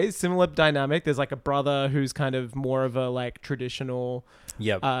like, okay, similar dynamic. There's like a brother who's kind of more of a like traditional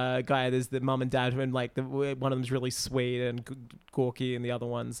guy. There's the mum and dad who, and like one of them's really sweet and gawky, and the other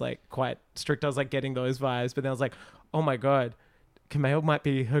one's like quite strict. I was like getting those vibes, but then I was like, oh my god, Kumail might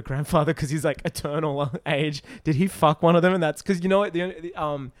be her grandfather because he's like eternal age. Did he fuck one of them? And that's because you know what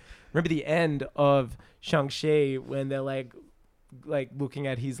Remember the end of Shang-Chi when they're like looking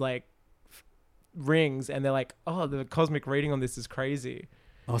at his like rings and they're like, oh, the cosmic reading on this is crazy.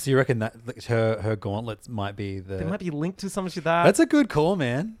 Oh, so you reckon that like, her gauntlets might be They might be linked to something like that. That's a good call,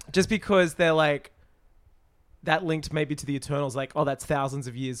 man. Just because they're like that linked maybe to the Eternals, like, oh, that's thousands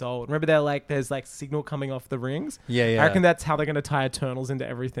of years old. Remember they're like there's like signal coming off the rings? Yeah. I reckon that's how they're gonna tie Eternals into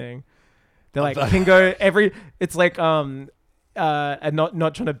everything. They're like Kingo it's like and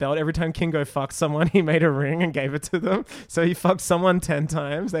not trying to belt. Every time Kingo fucked someone, he made a ring and gave it to them. So he fucked someone 10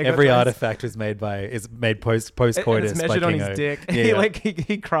 times. Every artifact is made post coitus. It's measured by on Kingo. his dick. Yeah,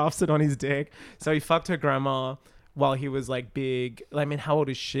 He crafts it on his dick. So he fucked her grandma while he was like big. I mean, how old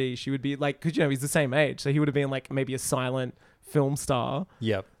is she? She would be like, because he's the same age, so he would have been like maybe a silent film star.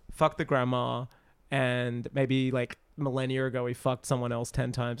 Yep. Fucked the grandma, and maybe like millennia ago he fucked someone else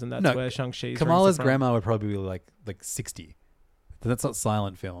 10 times, and that's where Shang-Chi's Kamala's grandma would probably be like 60. That's not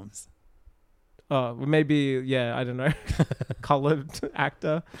silent films. Oh, maybe, yeah, I don't know. Colored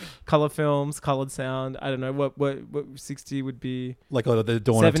actor, color films, colored sound. I don't know what 60 would be. Like the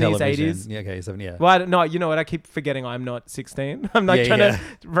dawn 70s, of television. 80s. Yeah, okay, 70, yeah. Well, I don't know. You know what? I keep forgetting I'm not 16. I'm like trying to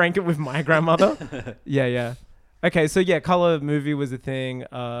rank it with my grandmother. Yeah. Okay, so yeah, color movie was a thing.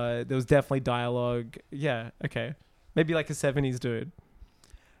 There was definitely dialogue. Yeah, okay. Maybe like a 70s dude.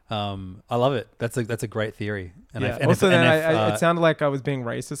 I love it. That's a great theory. And yeah. It sounded like I was being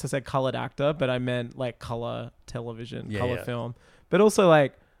racist. I said colored actor, but I meant like color television, color film. But also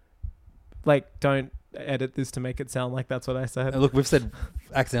like don't edit this to make it sound like that's what I said. Look, we've said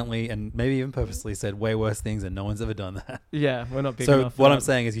accidentally and maybe even purposely said way worse things, and no one's ever done that. Yeah, we're not big enough. So what I'm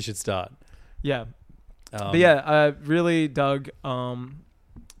saying is you should start. Yeah. But yeah, I really dug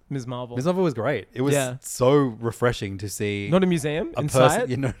Ms. Marvel. Ms. Marvel was great. It was so refreshing to see. Not a museum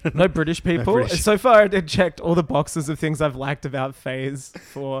inside. No British people. No British. So far, I checked all the boxes of things I've liked about Phase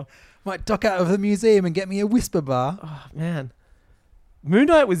 4. Might duck out of the museum and get me a whisper bar. Oh, man. Moon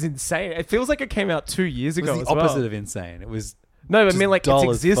Knight was insane. It feels like it came out 2 years ago. It was the opposite of insane. It was no, I mean like its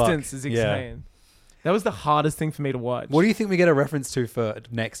existence is insane. That was the hardest thing for me to watch. What do you think we get a reference to for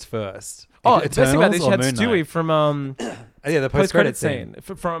next first? Oh, the best thing about this, you had Stewie from the post-credit scene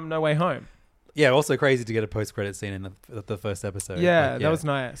from No Way Home. Yeah, also crazy to get a post-credit scene in the first episode. Yeah, that was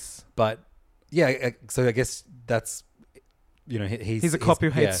nice. But yeah, so I guess that's he's a cop who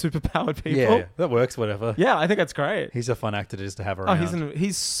hates superpowered people. Yeah, that works. Whatever. Yeah, I think that's great. He's a fun actor just to have around. Oh,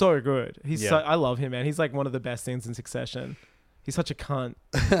 he's so good. I love him, man. He's like one of the best things in Succession. He's such a cunt.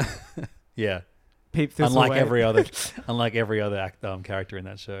 Yeah. Unlike every other character in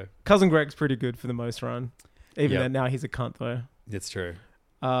that show. Cousin Greg's pretty good for the most run. Even though now he's a cunt though. It's true.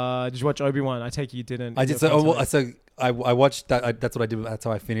 Did you watch Obi-Wan? I take it you didn't. I did. So I watched that. That's what I did. That's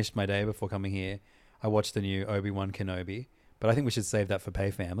how I finished my day before coming here. I watched the new Obi-Wan Kenobi, but I think we should save that for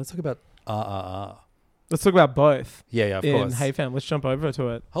PayFam. Let's talk about RRR. Let's talk about both. Yeah, of course. Hey fam, let's jump over to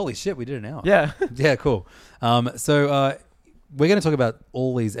it. Holy shit, we did it now. Yeah. Yeah, cool. So we're going to talk about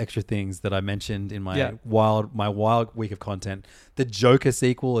all these extra things that I mentioned in my wild week of content. The Joker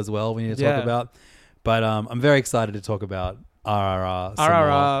sequel as well we need to talk about. But I'm very excited to talk about RRR.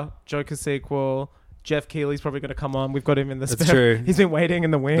 RRR, Joker sequel. Jeff Keighley's probably going to come on. We've got him in the That's true. He's been waiting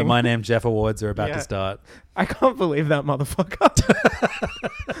in the wing. The My Name Jeff Awards are about to start. I can't believe that motherfucker.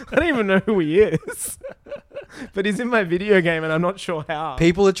 I don't even know who he is. But he's in my video game and I'm not sure how.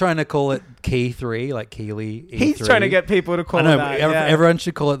 People are trying to call it Key 3, like Keighley E3. He's trying to get people to call it that. Everyone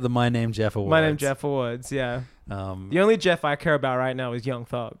should call it the My Name Jeff Awards. My Name Jeff Awards, yeah. The only Jeff I care about right now is Young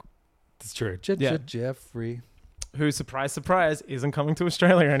Thug. That's true. Jeffrey. Who, surprise, surprise, isn't coming to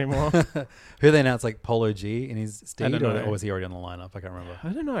Australia anymore. Who they announced like Polo G in his steed, or was he already on the lineup? I can't remember. I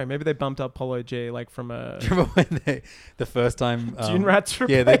don't know. Maybe they bumped up Polo G like from a... Remember when the first time... June Rats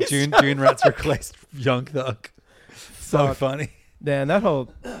replaced... Yeah, the June Rats replaced Young Thug. So funny. Man, that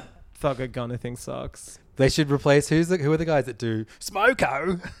whole Thugger Gunner thing sucks. They should replace... Who are the guys that do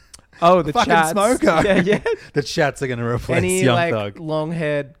Smoko? Oh, the fucking Chats. Smoko. Yeah. The Chats are going to replace Young Thug.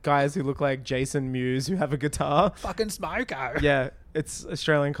 Long-haired guys who look like Jason Mewes who have a guitar. Fucking Smoko. Yeah, it's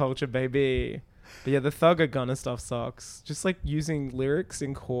Australian culture, baby. But yeah, the Thugger Gunner stuff sucks. Just like using lyrics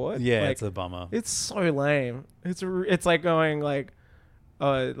in court. Yeah, like, it's a bummer. It's so lame. It's like going like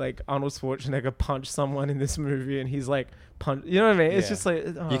Arnold Schwarzenegger punched someone in this movie and he's like punch. You know what I mean? It's just like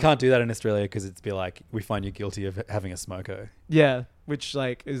you can't do that in Australia because it'd be like we find you guilty of having a smoko. Yeah, which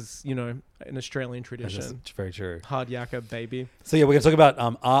like is an Australian tradition. It's very true. Hard yakka, baby. So yeah, we're gonna talk about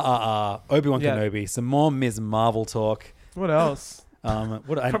RRR, Obi-Wan Kenobi, some more Ms. Marvel talk. What else?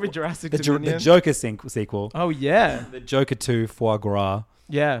 Probably Jurassic Dominion. The Joker sequel. Oh yeah. The Joker 2 Foie Gras.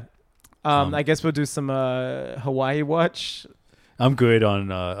 Yeah. I guess we'll do some Hawaii watch. I'm good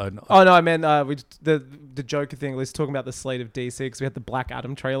on. Oh no, I meant the Joker thing. Let's talk about the slate of DC because we had the Black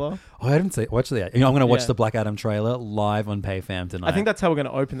Adam trailer. Oh, I didn't watch that. I'm going to watch the Black Adam trailer live on PayFam tonight. I think that's how we're going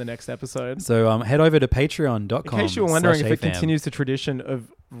to open the next episode. So head over to patreon.com. In case you were wondering if it continues the tradition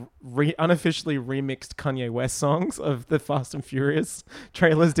of unofficially remixed Kanye West songs of the Fast and Furious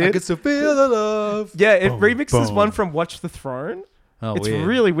trailers did. I can still feel the love. Yeah, it remixes one from Watch the Throne. Oh, it's weird.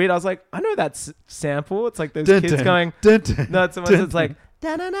 really weird. I was like, I know that sample. It's like those Dun, kids dun, going, dun, dun, no, it's dun, it's like,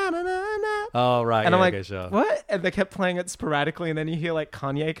 dun. da-na-na-na-na-na. Oh, right. And yeah, I'm like, okay, sure. what? And they kept playing it sporadically, and then you hear like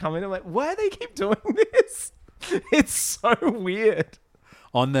Kanye come in. I'm like, why do they keep doing this? It's so weird.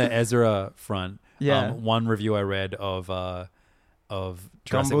 On the Ezra front, Yeah. one review I read of Jurassic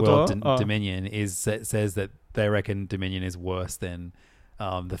Dumbledore? World Oh. Dominion says that they reckon Dominion is worse than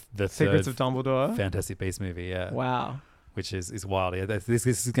the Secrets third of Dumbledore. Fantastic Beasts movie. Yeah. Wow. Which is wild. Yeah, this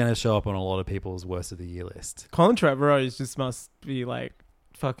is going to show up on a lot of people's worst of the year list. Colin Trevorrow just must be like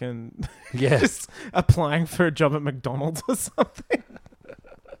fucking Yeah. just applying for a job at McDonald's or something.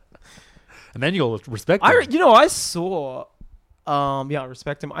 And then you'll respect him. I saw I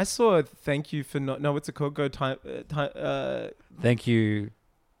respect him. I saw Thank You for no what's it called? Go time Thank you.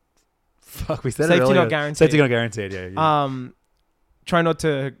 Fuck, we said Safety it earlier. Not Guaranteed. Safety Not Guaranteed, yeah. Try not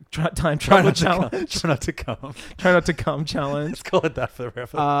to time Try travel not to challenge. come. Try not to come. Try not to come challenge. Let's call it that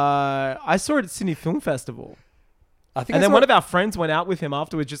forever. I saw it at Sydney Film Festival. I think And then one of our friends went out with him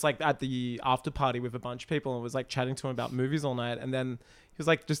afterwards, just like at the after party with a bunch of people, and was like chatting to him about movies all night. And then he was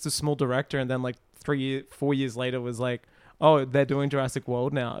like just a small director, and then like 4 years later was like, oh, they're doing Jurassic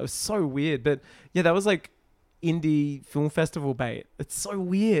World now. It was so weird. But yeah, that was like indie film festival bait. It's so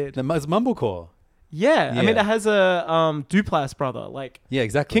weird. It's Mumblecore. Yeah. I mean, Yeah. it has a Duplass brother, like Yeah,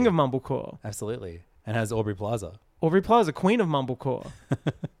 exactly. King of Mumblecore. Absolutely. And has Aubrey Plaza. Aubrey Plaza, Queen of Mumblecore.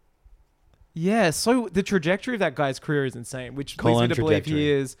 Yeah, so the trajectory of that guy's career is insane, which leads me to believe he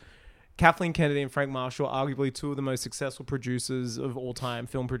is Kathleen Kennedy and Frank Marshall, arguably two of the most successful producers of all time,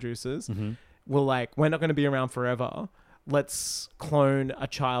 film producers, were like, we're not going to be around forever. Let's clone a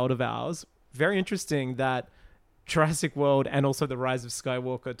child of ours. Very interesting that Jurassic World and also The Rise of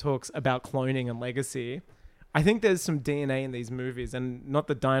Skywalker talks about cloning and legacy. I think there's some DNA in these movies, and not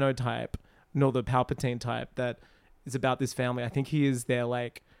the Dino type, nor the Palpatine type, that is about this family. I think he is their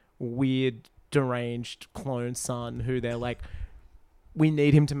like weird, deranged clone son who they're like, we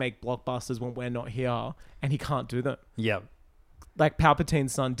need him to make blockbusters when we're not here, and he can't do them. Yeah. Like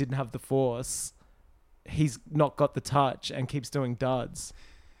Palpatine's son didn't have the Force. He's not got the touch and keeps doing duds.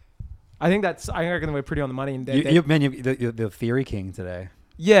 I reckon we're pretty on the money. And You're the theory king today.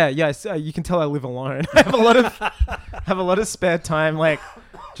 Yeah, yes. You can tell I live alone. I have a lot of spare time, like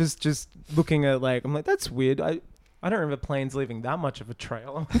just looking at like, I'm like, that's weird. I don't remember planes leaving that much of a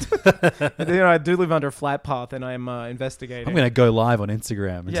trail. I do live under a flight path, and I'm investigating. I'm going to go live on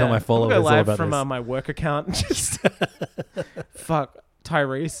Instagram and tell my followers I'll go live all about from this. my work account. Just fuck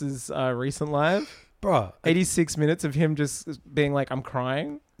Tyrese's recent live. Bro, 86 minutes of him just being like, I'm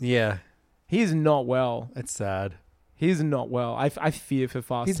crying. Yeah. He's not well. It's sad. He's not well. I fear for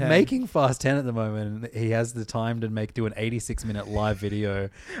Fast 10. He's making Fast 10 at the moment, and he has the time to do an 86-minute live video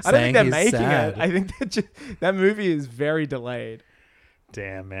I don't saying think they're he's making sad. it. I think that movie is very delayed.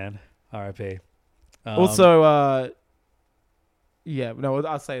 Damn, man. R.I.P. Also, yeah, no,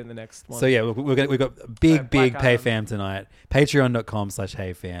 I'll say in the next one. So yeah, we've got a big Black pay Adam. fam tonight.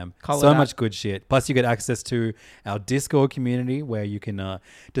 Patreon.com/HeyFam. Call it So out. much good shit. Plus you get access to our Discord community where you can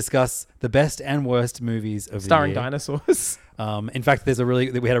discuss the best and worst movies of starring the year. dinosaurs. In fact, we had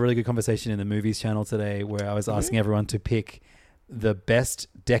a really good conversation in the movies channel today where I was asking everyone to pick the best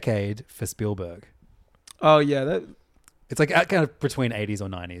decade for Spielberg. Oh yeah, It's like kind of between 80s or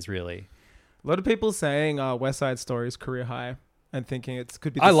 90s, really. a lot of people saying West Side Story is career high and thinking it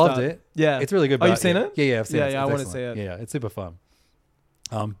could be. I loved it. Yeah, it's really good. Oh, you've seen it? Yeah, I've seen it. Yeah, I It's want to see excellent. it. Yeah, it's super fun.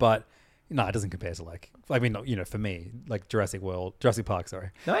 But no, it doesn't compare to for me, like Jurassic Park. Sorry,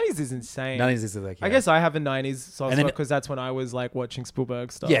 90s is insane. 90s is like. I guess I have a 90s soft And then- spot because that's when I was like watching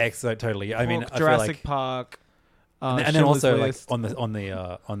Spielberg stuff. Yeah, totally. I mean, I feel Jurassic like, Park. and then Schindler's also List, like on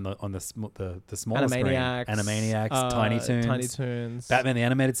the smaller screen, Animaniacs, Tiny Toons, Tiny Toons, Batman the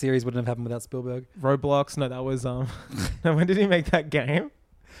Animated Series wouldn't have happened without Spielberg. Roblox. No, that was no, when did he make that game?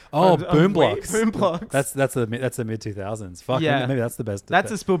 Oh, Wait, Boom Blocks. Boom Blocks. That's the mid 2000s. Fuck, Yeah. maybe that's the best.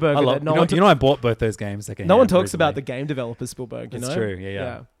 That's a Spielberg. I love, that no one I bought both those games. no one talks about the game developer Spielberg. That's know? true.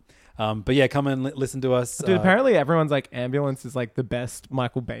 Yeah. But yeah, come and listen to us. Dude, apparently everyone's like Ambulance is like the best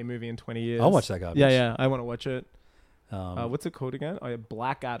Michael Bay movie in 20 years. I'll watch that garbage. Yeah, I want to watch it. What's it called again? Oh yeah,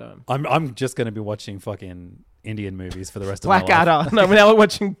 Black Adam. I'm just going to be watching fucking Indian movies for the rest of my life. Blackadder. No, now we're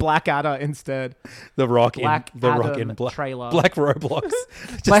watching Blackadder instead. The Rock Black in trailer. Black Roblox.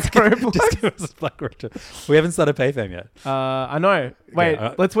 Black Roblox. Just give us Black Roblox. We haven't started PayFam yet. I know. Wait,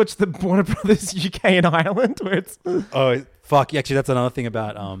 let's watch the Warner Brothers UK and Ireland where it's... Oh, fuck. Actually, that's another thing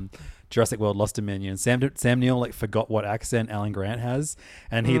about Jurassic World Lost Dominion. Sam Neill forgot what accent Alan Grant has,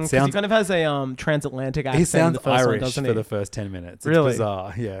 and he kind of has a transatlantic accent. He sounds in the first Irish one, doesn't for the the first 10 minutes. It's really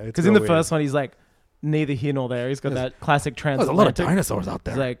bizarre. Yeah, because in the first one he's like neither here nor there. He's got that classic transatlantic. There's a lot of dinosaurs out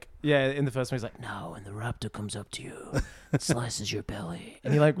there. He's like, in the first one he's like, no, and the raptor comes up to you, slices your belly,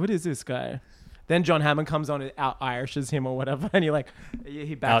 and you're like, what is this guy? Then John Hammond comes on and out Irishes him or whatever, and you're like,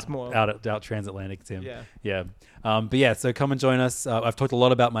 he backs more. Out transatlantic him. Yeah. But yeah, so come and join us. I've talked a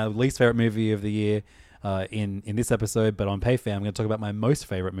lot about my least favorite movie of the year in this episode, but on PayFam, I'm going to talk about my most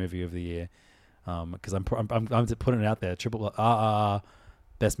favorite movie of the year because I'm putting it out there. Triple RRR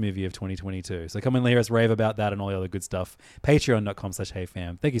best movie of 2022. So come and hear us rave about that and all the other good stuff.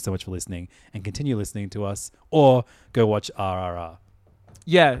 Patreon.com/HeyFam. Thank you so much for listening, and continue listening to us, or go watch RRR.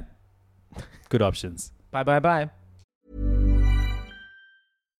 Yeah. Good options. Bye.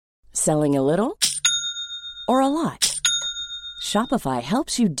 Selling a little or a lot? Shopify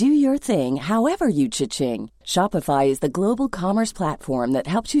helps you do your thing however you cha-ching. Shopify is the global commerce platform that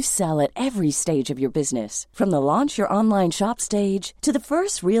helps you sell at every stage of your business. From the launch your online shop stage to the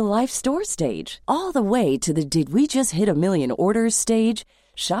first real-life store stage, all the way to the did we just hit a million orders stage.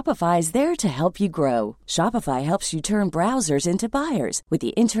 Shopify's there to help you grow. Shopify helps you turn browsers into buyers with the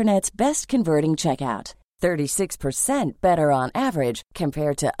internet's best converting checkout. 36% better on average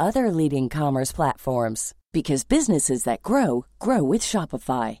compared to other leading commerce platforms. Because businesses that grow with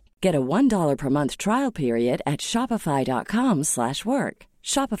Shopify. Get a $1 per month trial period at shopify.com/work.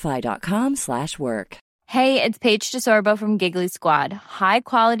 Shopify.com/work. Hey, it's Paige DeSorbo from Giggly Squad. High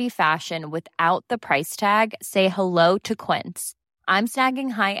quality fashion without the price tag. Say hello to Quince. I'm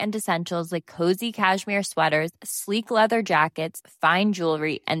snagging high-end essentials like cozy cashmere sweaters, sleek leather jackets, fine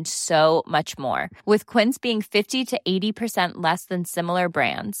jewelry, and so much more. With Quince being 50 to 80% less than similar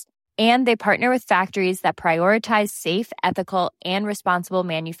brands. And they partner with factories that prioritize safe, ethical, and responsible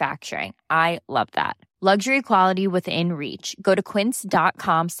manufacturing. I love that. Luxury quality within reach. Go to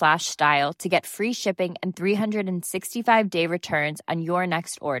quince.com/style to get free shipping and 365-day returns on your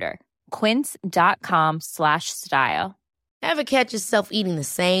next order. Quince.com/style. Ever catch yourself eating the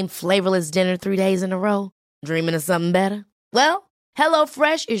same flavorless dinner 3 days in a row? Dreaming of something better? Well,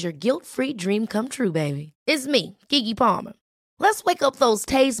 HelloFresh is your guilt-free dream come true, baby. It's me, Keke Palmer. Let's wake up those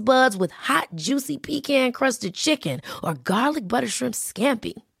taste buds with hot, juicy pecan-crusted chicken or garlic butter shrimp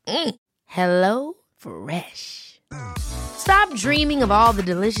scampi. Hello Fresh. Stop dreaming of all the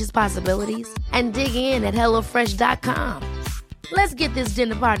delicious possibilities and dig in at HelloFresh.com. Let's get this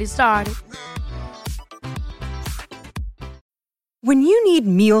dinner party started. When you need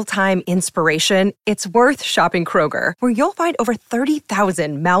mealtime inspiration, it's worth shopping Kroger, where you'll find over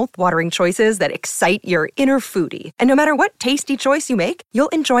 30,000 mouth-watering choices that excite your inner foodie. And no matter what tasty choice you make, you'll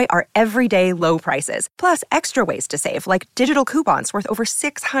enjoy our everyday low prices, plus extra ways to save, like digital coupons worth over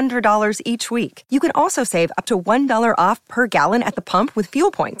 $600 each week. You can also save up to $1 off per gallon at the pump with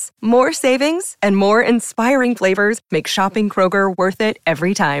fuel points. More savings and more inspiring flavors make shopping Kroger worth it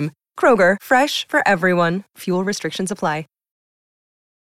every time. Kroger, fresh for everyone. Fuel restrictions apply.